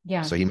true.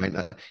 Yeah. So he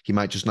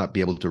might just not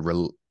be able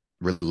to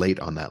relate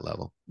on that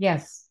level.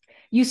 Yes.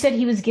 You said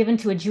he was given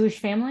to a Jewish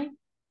family?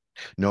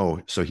 No,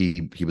 so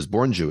he was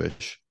born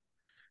Jewish.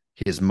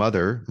 His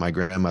mother, my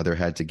grandmother,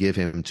 had to give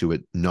him to a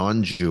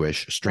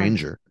non-Jewish No.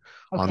 stranger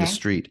on the Okay.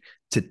 street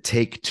to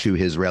take to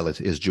his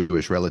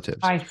Jewish relatives.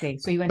 I see.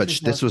 So you went But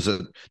to his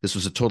relatives. this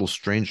was a total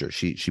stranger.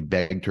 She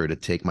begged her to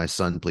take my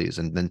son, please,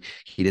 and then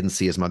he didn't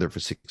see his mother for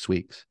 6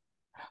 weeks.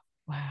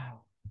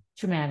 Wow.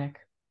 Traumatic.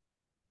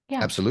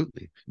 Yeah.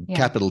 Absolutely, Yeah.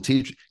 capital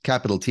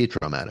T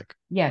traumatic.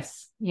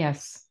 Yes.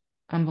 Yes.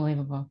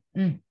 Unbelievable.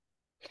 Mm.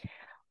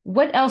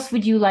 What else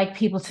would you like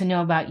people to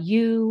know about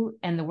you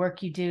and the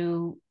work you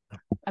do?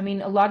 I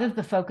mean, a lot of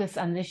the focus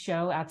on this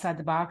show, Outside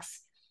the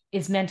Box,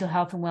 is mental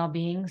health and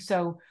well-being.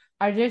 So,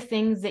 are there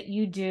things that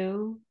you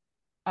do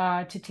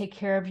to take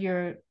care of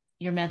your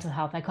mental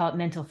health? I call it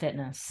mental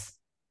fitness.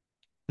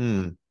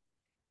 Hmm.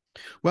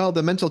 Well,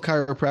 the mental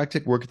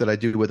chiropractic work that I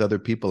do with other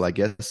people, I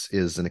guess,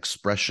 is an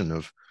expression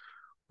of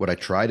what I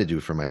try to do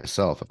for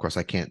myself. Of course,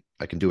 I can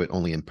do it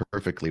only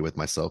imperfectly with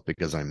myself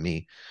because I'm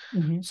me.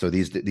 Mm-hmm. So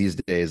these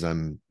days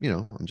I've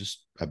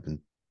been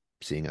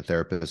seeing a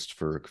therapist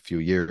for a few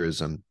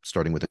years. I'm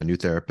starting with a new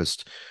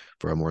therapist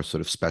for a more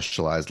sort of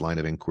specialized line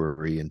of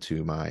inquiry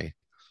into my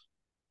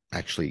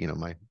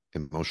my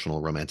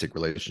emotional romantic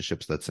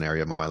relationships. That's an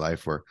area of my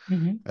life where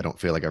Mm-hmm. I don't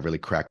feel like I've really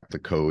cracked the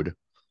code.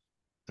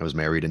 I was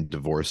married and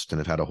divorced and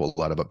have had a whole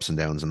lot of ups and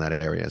downs in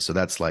that area. So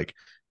that's like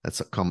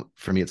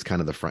For me, it's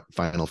kind of the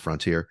final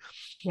frontier.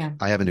 Yeah.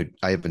 I have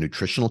a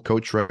nutritional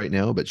coach right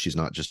now, but she's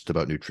not just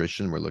about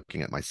nutrition. We're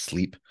looking at my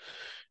sleep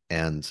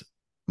and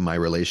my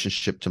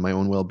relationship to my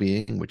own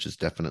well-being, which is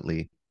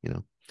definitely, Yeah.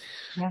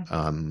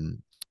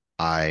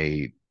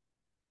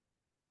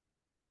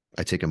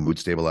 I take a mood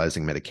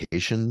stabilizing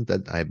medication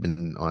that I've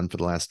been on for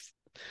the last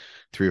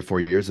 3 or 4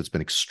 years. It's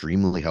been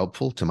extremely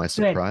helpful. To my Good.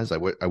 surprise, I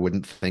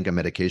wouldn't think a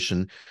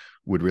medication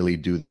would really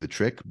do the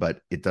trick,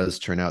 but it does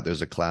turn out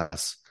there's a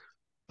class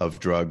of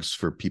drugs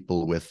for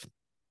people with,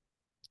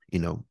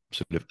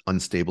 sort of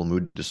unstable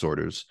mood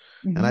disorders.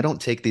 And I Hmm.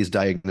 don't take these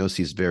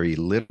diagnoses very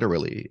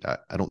literally.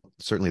 I don't,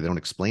 certainly they don't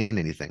explain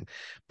anything,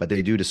 but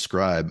they do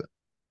describe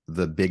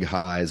the big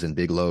highs and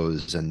big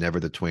lows and never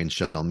the twain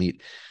shall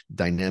meet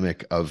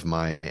dynamic of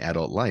my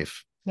adult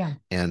life. Yeah.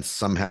 And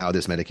somehow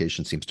this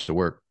medication seems to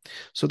work.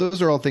 So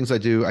those are all things I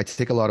do. I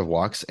take a lot of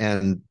walks.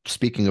 And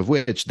speaking of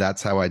which,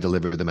 that's how I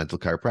deliver the mental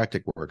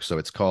chiropractic work. So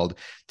it's called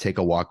Take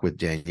a Walk with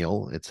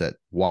Daniel. It's at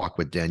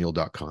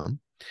walkwithdaniel.com.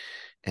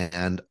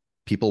 And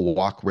people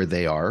walk where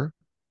they are.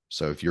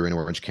 So if you're in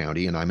Orange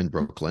County and I'm in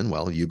Brooklyn,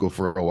 well, you go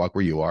for a walk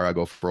where you are. I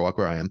go for a walk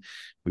where I am.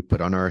 We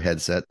put on our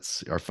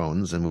headsets, our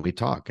phones, and we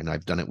talk. And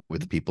I've done it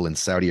with people in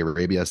Saudi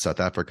Arabia, South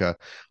Africa,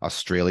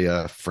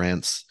 Australia,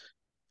 France,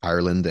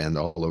 Ireland, and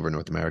all over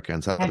North America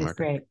and South That is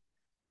America. great.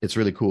 It's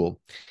really cool.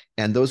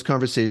 And those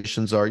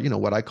conversations are,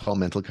 what I call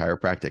mental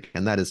chiropractic.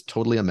 And that is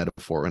totally a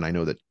metaphor. And I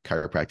know that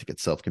chiropractic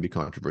itself can be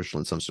controversial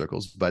in some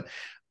circles, but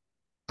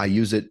I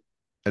use it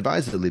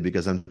advisedly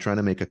because I'm trying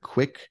to make a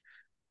quick,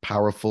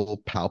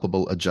 powerful,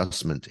 palpable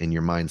adjustment in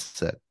your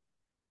mindset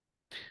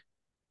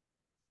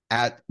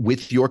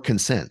with your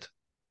consent.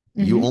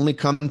 You Hmm. only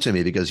come to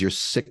me because you're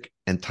sick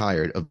and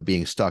tired of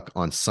being stuck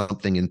on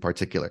something in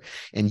particular.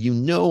 And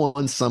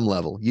on some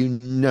level,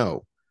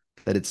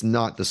 that it's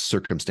not the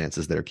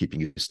circumstances that are keeping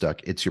you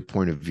stuck. It's your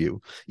point of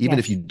view, even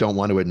if you Yes. don't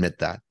want to admit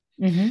that.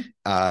 Hmm.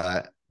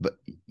 But,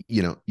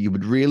 you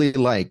would really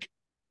like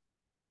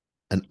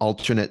an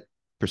alternate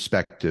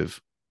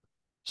perspective.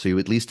 So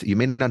you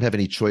may not have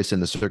any choice in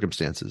the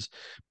circumstances,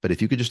 but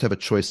if you could just have a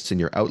choice in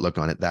your outlook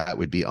on it, that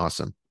would be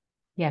awesome.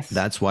 Yes.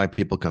 That's why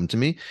people come to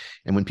me.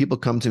 And when people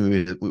come to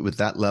me with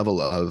that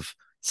level of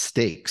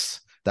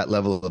stakes, that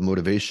level of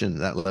motivation,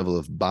 that level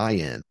of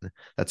buy-in,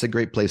 that's a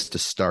great place to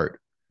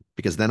start,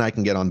 because then I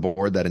can get on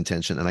board that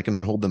intention and I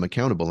can hold them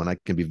accountable and I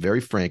can be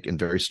very frank and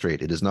very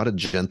straight. It is not a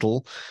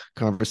gentle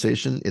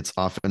conversation. It's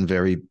often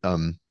very,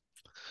 I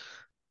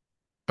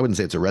wouldn't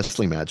say it's a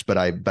wrestling match, but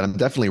I'm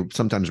definitely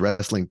sometimes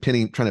trying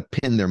to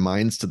pin their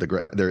minds to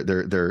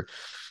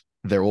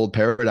their old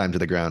paradigm to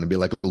the ground and be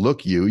like,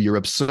 look, you're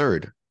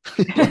absurd.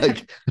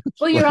 like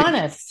Well, you're like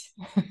honest.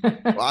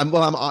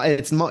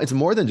 it's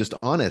more than just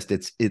honest.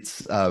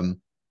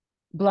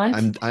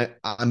 Blunt.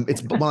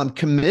 I'm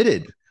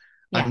committed.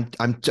 Yeah.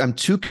 I'm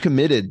too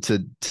committed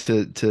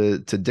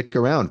to dick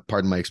around,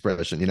 pardon my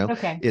expression.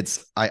 Okay.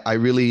 It's I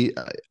really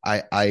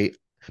I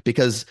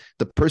because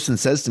the person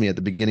says to me at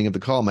the beginning of the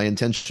call, my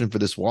intention for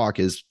this walk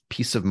is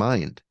peace of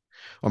mind,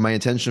 or my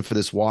intention for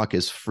this walk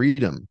is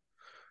freedom.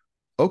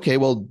 Okay,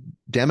 well,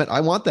 damn it, I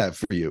want that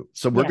for you.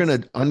 So we're Yes.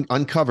 going to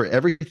uncover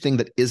everything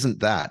that isn't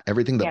that,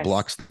 everything that Yes.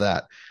 blocks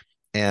that.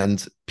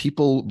 And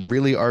people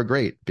really are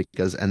great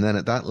and then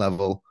at that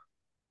level,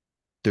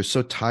 they're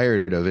so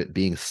tired of it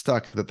being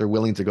stuck that they're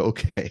willing to go,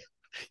 okay,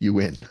 you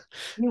win.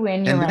 You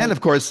win. You're And then right.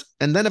 of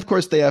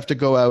course they have to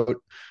go out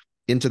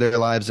into their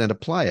lives and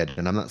apply it.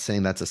 And I'm not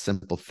saying that's a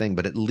simple thing,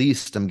 but at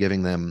least I'm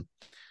giving them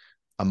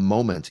a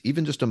moment,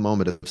 even just a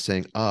moment of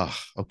saying, oh,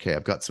 okay,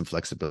 I've got some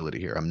flexibility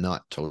here. I'm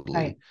not totally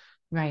Right.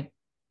 Right.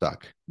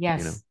 stuck,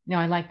 Yes. No,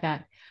 I like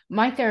that.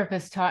 My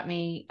therapist taught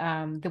me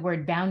the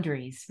word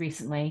boundaries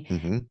recently,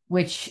 Mm-hmm.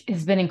 which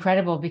has been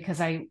incredible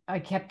because I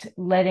kept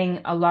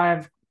letting a lot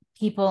of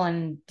people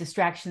and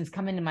distractions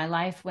come into my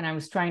life when I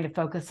was trying to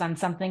focus on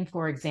something,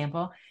 for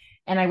example,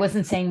 and I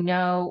wasn't saying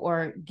no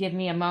or give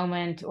me a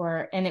moment,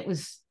 and it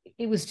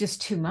was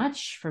just too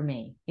much for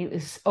me. It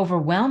was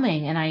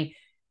overwhelming, and I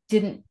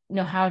didn't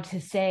know how to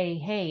say,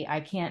 "Hey,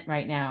 I can't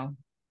right now.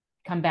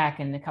 Come back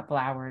in a couple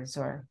hours,"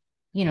 or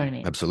you know what I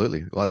mean.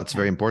 Absolutely. Well, that's Yeah.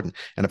 very important.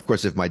 And of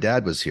course, if my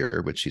dad was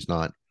here, which he's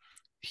not,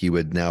 he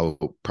would now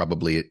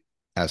probably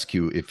ask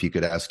you if he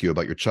could ask you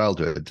about your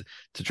childhood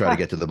to try to Ah,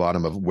 get to the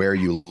bottom of where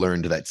you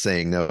learned that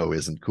saying no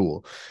isn't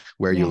cool,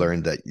 where you yeah.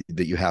 learned that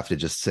you have to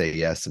just say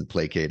yes and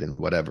placate and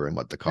whatever, and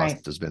what the Right.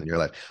 cost has been in your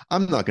life.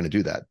 I'm not going to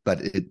do that,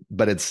 but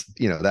it's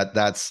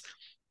that's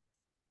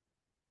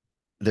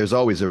there's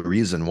always a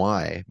reason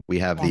why we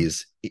have Yeah.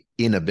 these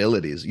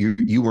inabilities.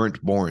 You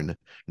weren't born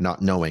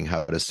not knowing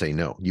how to say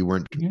no.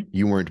 Mhm.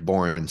 You weren't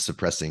born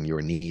suppressing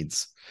your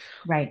needs.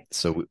 Right.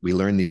 So we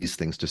learn these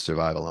things to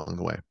survive along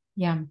the way.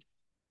 Yeah.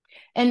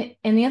 And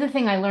the other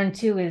thing I learned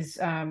too is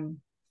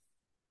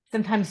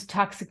sometimes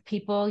toxic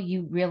people,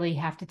 you really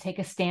have to take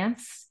a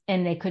stance,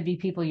 and they could be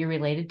people you're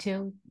related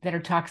to that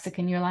are toxic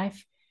in your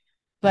life,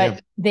 Yeah.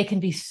 but they can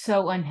be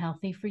so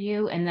unhealthy for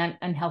you, and that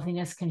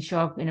unhealthiness can show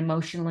up in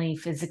emotionally,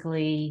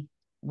 physically,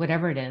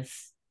 whatever it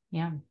is.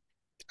 Yeah.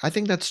 I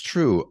think that's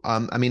true.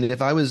 I mean,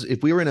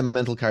 if we were in a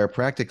mental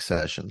chiropractic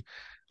session,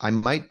 I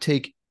might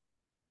take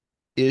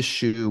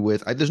issue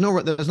with, there's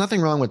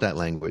nothing wrong with that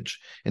language.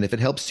 And if it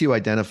helps you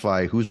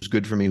identify who's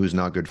good for me, who's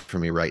not good for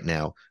me right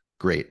now,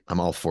 great. I'm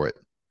all for it.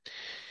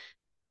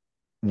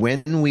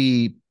 When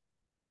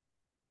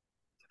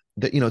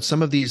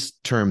some of these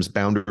terms,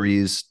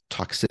 boundaries,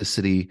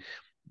 toxicity,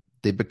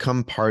 they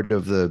become part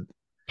of the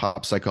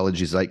pop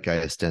psychology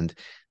zeitgeist, and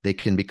they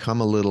can become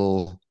a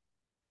little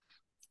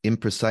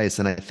imprecise.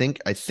 And I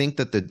think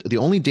that the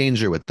only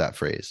danger with that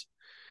phrase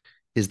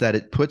is that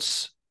it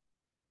puts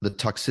the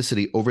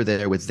toxicity over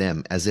there with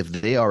them as if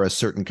they are a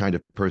certain kind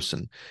of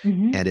person,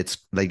 Mm-hmm. and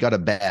they got a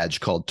badge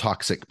called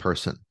toxic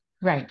person.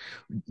 Right.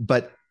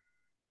 But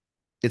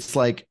it's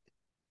like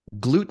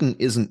gluten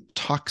isn't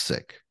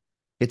toxic.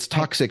 It's Right.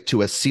 toxic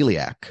to a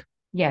celiac,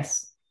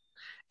 Yes.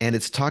 and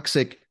it's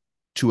toxic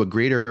to a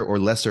greater or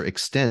lesser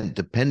extent,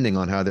 depending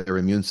on how their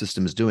immune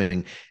system is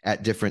doing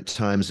at different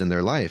times in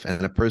their life.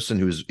 And a person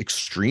who's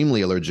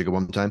extremely allergic at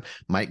one time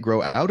might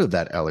grow out of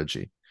that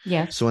allergy.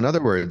 Yes. So, in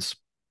other words,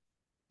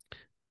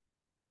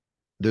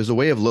 there's a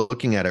way of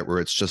looking at it where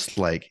it's just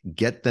like,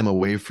 get them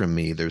away from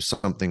me. There's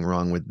something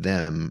wrong with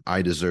them.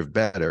 I deserve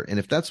better. And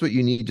if that's what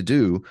you need to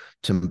do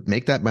to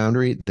make that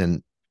boundary,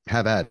 then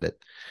have at it.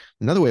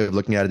 Another way of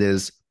looking at it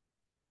is,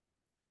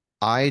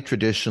 I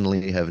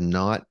traditionally have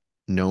not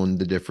known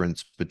the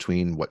difference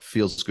between what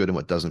feels good and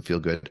what doesn't feel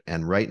good.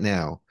 And right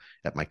now,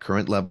 at my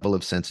current level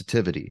of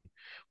sensitivity,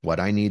 what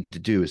I need to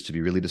do is to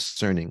be really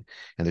discerning.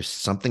 And there's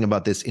something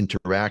about this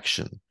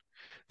interaction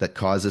that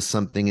causes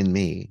something in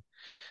me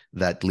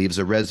that leaves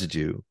a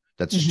residue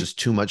that's Mm-hmm. just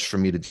too much for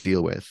me to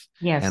deal with.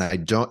 And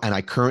Yes.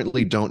 I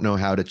currently don't know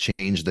how to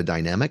change the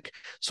dynamic.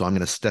 So I'm going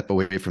to step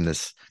away from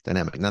this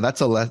dynamic. Now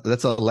that's a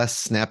less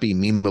snappy,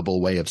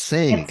 memeable way of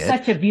saying It's it.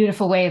 such a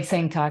beautiful way of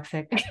saying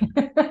toxic.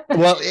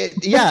 Well,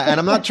 yeah, and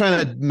I'm not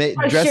trying to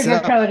Or dress it sugar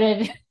up.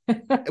 coated.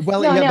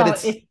 Well, No, yeah,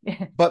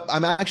 no. but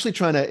I'm actually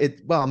trying to, No,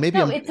 it's a maybe,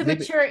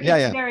 mature, yeah,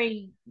 it's yeah,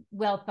 very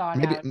well thought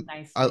maybe out,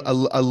 nice a, way a,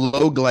 of. a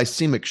low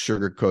glycemic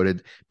sugar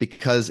coated,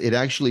 because it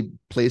actually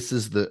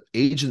places the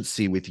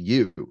agency with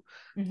you.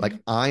 Mm-hmm. Like,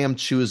 I am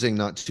choosing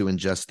not to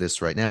ingest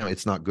this right now.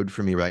 It's not good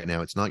for me right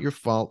now. It's not your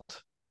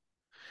fault.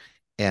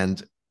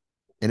 And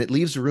it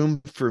leaves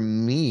room for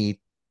me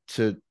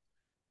to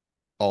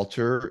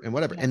alter and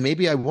whatever. And Yes.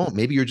 maybe I won't.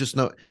 Maybe I just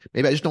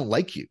don't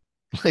like you.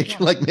 Like,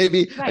 Yeah.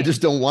 maybe I Right.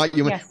 just don't want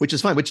you, Yes. which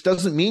is fine, which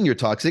doesn't mean you're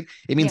toxic.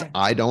 It means Yes.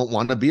 I don't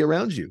want to be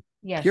around you,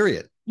 Yes.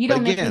 period. You But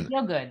don't make me again,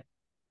 feel good.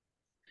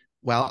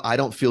 well, I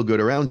don't feel good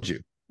around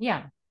you.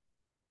 Yeah.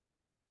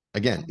 I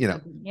Again, don't feel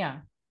good. Yeah.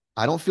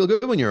 I don't feel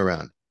good when you're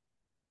around.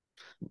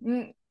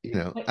 Mm,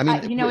 I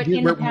mean, you know,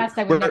 in the past,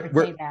 I would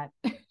never say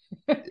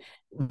that.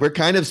 we're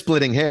kind of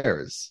splitting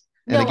hairs.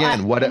 And No, again,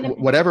 in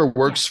whatever yeah,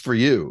 works for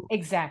you,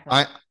 exactly.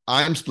 I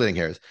I'm splitting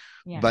hairs.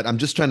 Yeah. But I'm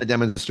just trying to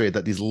demonstrate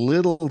that these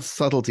little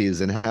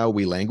subtleties in how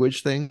we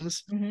language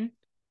things Mm-hmm.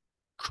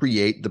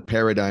 create the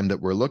paradigm that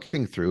we're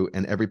looking through,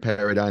 and every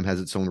paradigm has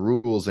its own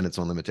rules and its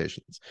own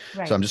limitations.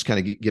 So I'm Right. just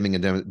kind of giving a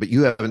demo, but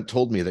you haven't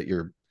told me that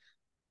you're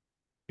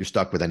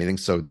stuck with anything,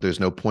 so there's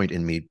no point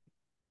in me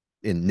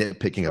in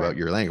nitpicking about Sure.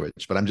 your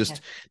language. But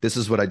Yes. this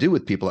is what I do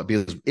with people,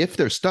 because if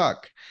they're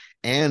stuck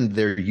and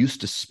they're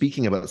used to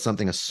speaking about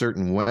something a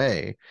certain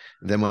way,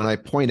 then when I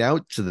point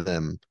out to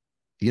them,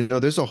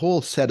 there's a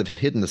whole set of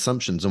hidden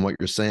assumptions in what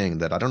you're saying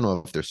that I don't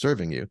know if they're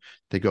serving you.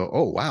 They go,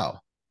 oh, wow.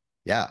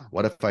 Yeah.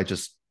 What if I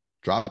just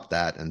drop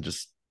that and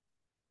just,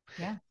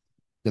 Yeah.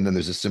 and then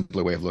there's a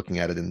simpler way of looking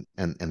at it, and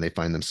they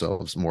find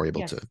themselves more able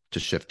Yes. to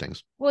shift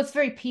things. Well, it's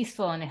very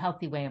peaceful and a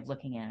healthy way of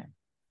looking at it.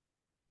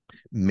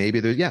 Maybe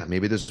there's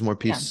more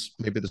Yeah. peace.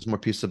 Maybe there's more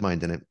peace of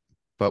mind in it,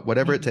 but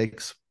whatever it Maybe.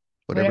 takes,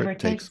 whatever Whatever it it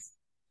takes. takes.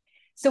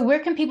 So where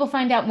can people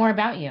find out more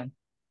about you?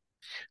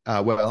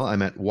 Well,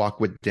 I'm at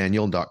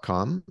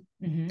walkwithdaniel.com.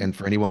 Mm-hmm. And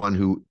for anyone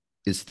who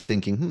is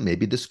thinking,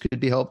 maybe this could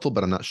be helpful,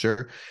 but I'm not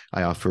sure,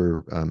 I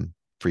offer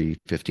free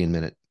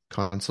 15-minute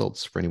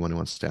consults for anyone who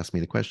wants to ask me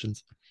the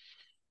questions.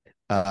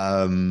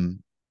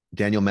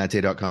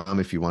 DanielMaté.com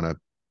if you want to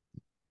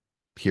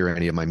hear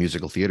any of my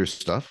musical theater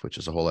stuff, which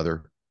is a whole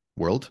other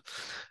world,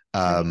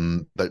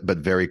 Right. but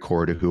very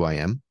core to who I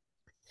am.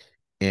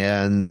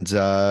 And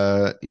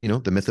The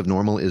Myth of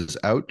Normal is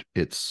out.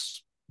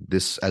 It's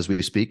this as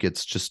we speak.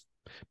 It's just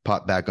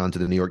popped back onto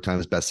the New York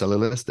Times bestseller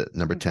list at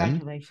number 10,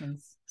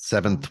 Congratulations.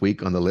 seventh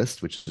week on the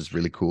list, which is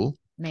really cool.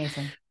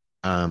 Amazing.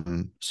 So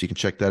you can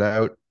check that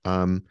out.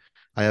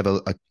 I have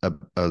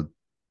a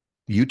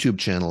YouTube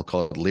channel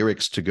called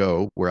Lyrics to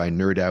Go, where I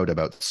nerd out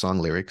about song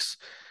lyrics,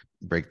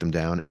 break them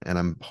down, and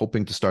I'm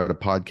hoping to start a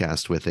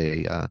podcast with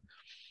a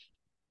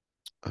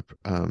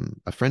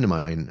friend of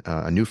mine,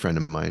 a new friend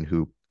of mine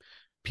who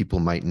people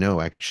might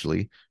know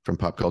actually from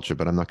pop culture,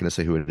 but I'm not going to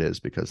say who it is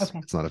because Okay.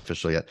 it's not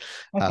official yet.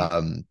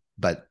 Okay.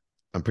 But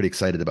I'm pretty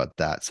excited about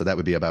that. So that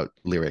would be about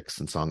lyrics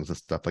and songs and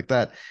stuff like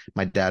that.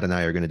 My dad and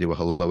I are going to do a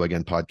Hello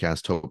Again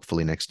podcast,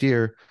 hopefully next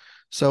year.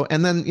 So,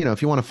 and then,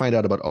 if you want to find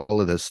out about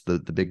all of this, the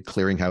big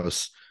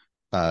clearinghouse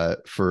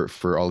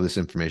for all of this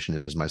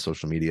information is my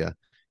social media.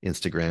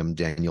 Instagram,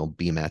 Daniel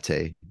B.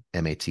 Maté,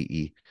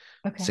 Mate.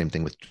 Okay. Same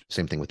thing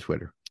with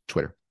Twitter.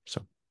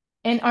 So.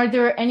 And are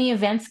there any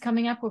events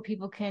coming up where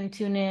people can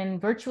tune in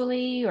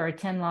virtually or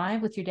attend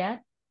live with your dad?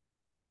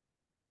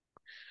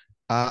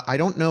 I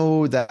don't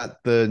know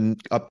that the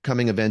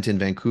upcoming event in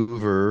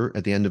Vancouver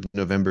at the end of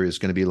November is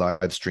going to be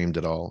live streamed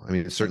at all. I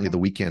mean, certainly Okay. the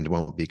weekend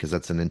won't be, because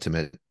that's an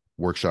intimate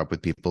workshop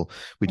with people.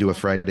 We do a Okay.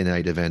 Friday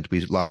night event.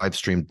 We live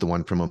streamed the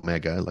one from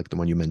Omega, like the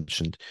one you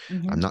mentioned.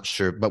 I'm Mm-hmm. not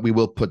sure, but we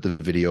will put the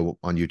video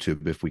on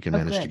YouTube if we can Oh,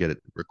 manage to good. get it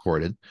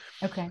recorded.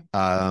 Okay.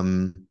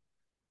 Um,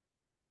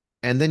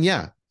 and then,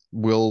 yeah,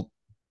 we'll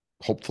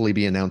hopefully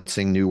be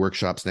announcing new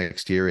workshops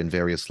next year in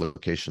various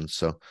locations.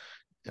 So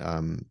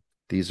um,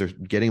 these are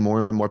getting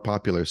more and more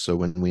popular. So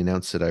when we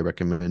announce it, I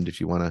recommend, if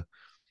you want to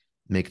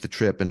make the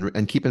trip,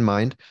 and keep in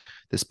mind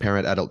this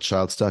parent, adult,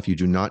 child stuff, you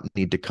do not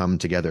need to come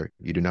together.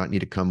 You do not need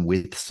to come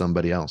with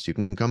somebody else. You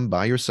can come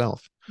by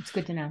yourself. It's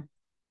good to know.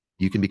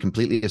 You can be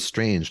completely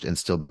estranged and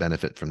still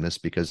benefit from this,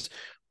 because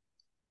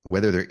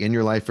whether they're in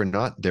your life or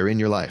not, they're in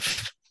your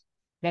life.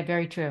 That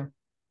very true.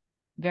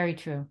 Very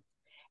true.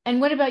 And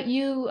what about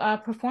you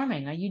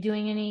performing? Are you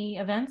doing any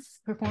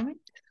events performing?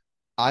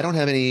 I don't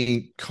have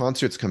any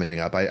concerts coming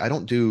up. I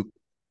don't do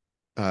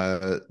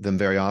them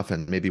very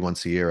often, maybe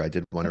once a year. I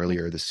did one Okay.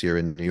 earlier this year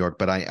in New York,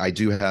 but I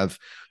do have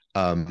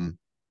um,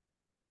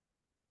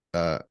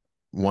 uh,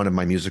 one of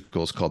my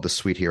musicals called The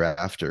Sweet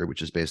Hereafter,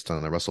 which is based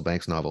on a Russell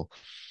Banks novel,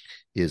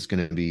 is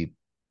going to be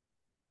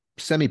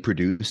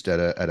semi-produced at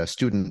a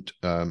student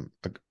an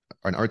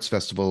arts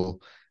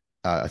festival,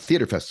 a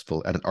theater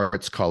festival at an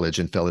arts college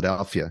in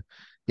Philadelphia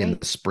in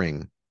Great. the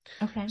spring.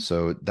 Okay.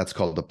 So that's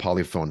called the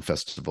Polyphone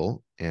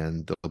Festival,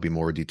 and there'll be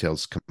more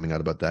details coming out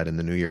about that in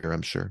the new year,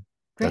 I'm sure.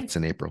 Great. That's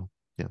in April.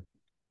 Yeah.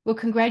 Well,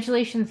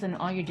 congratulations on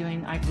all you're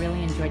doing. I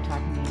really enjoyed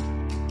talking to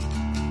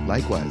you.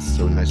 Likewise.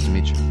 So nice to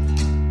meet you.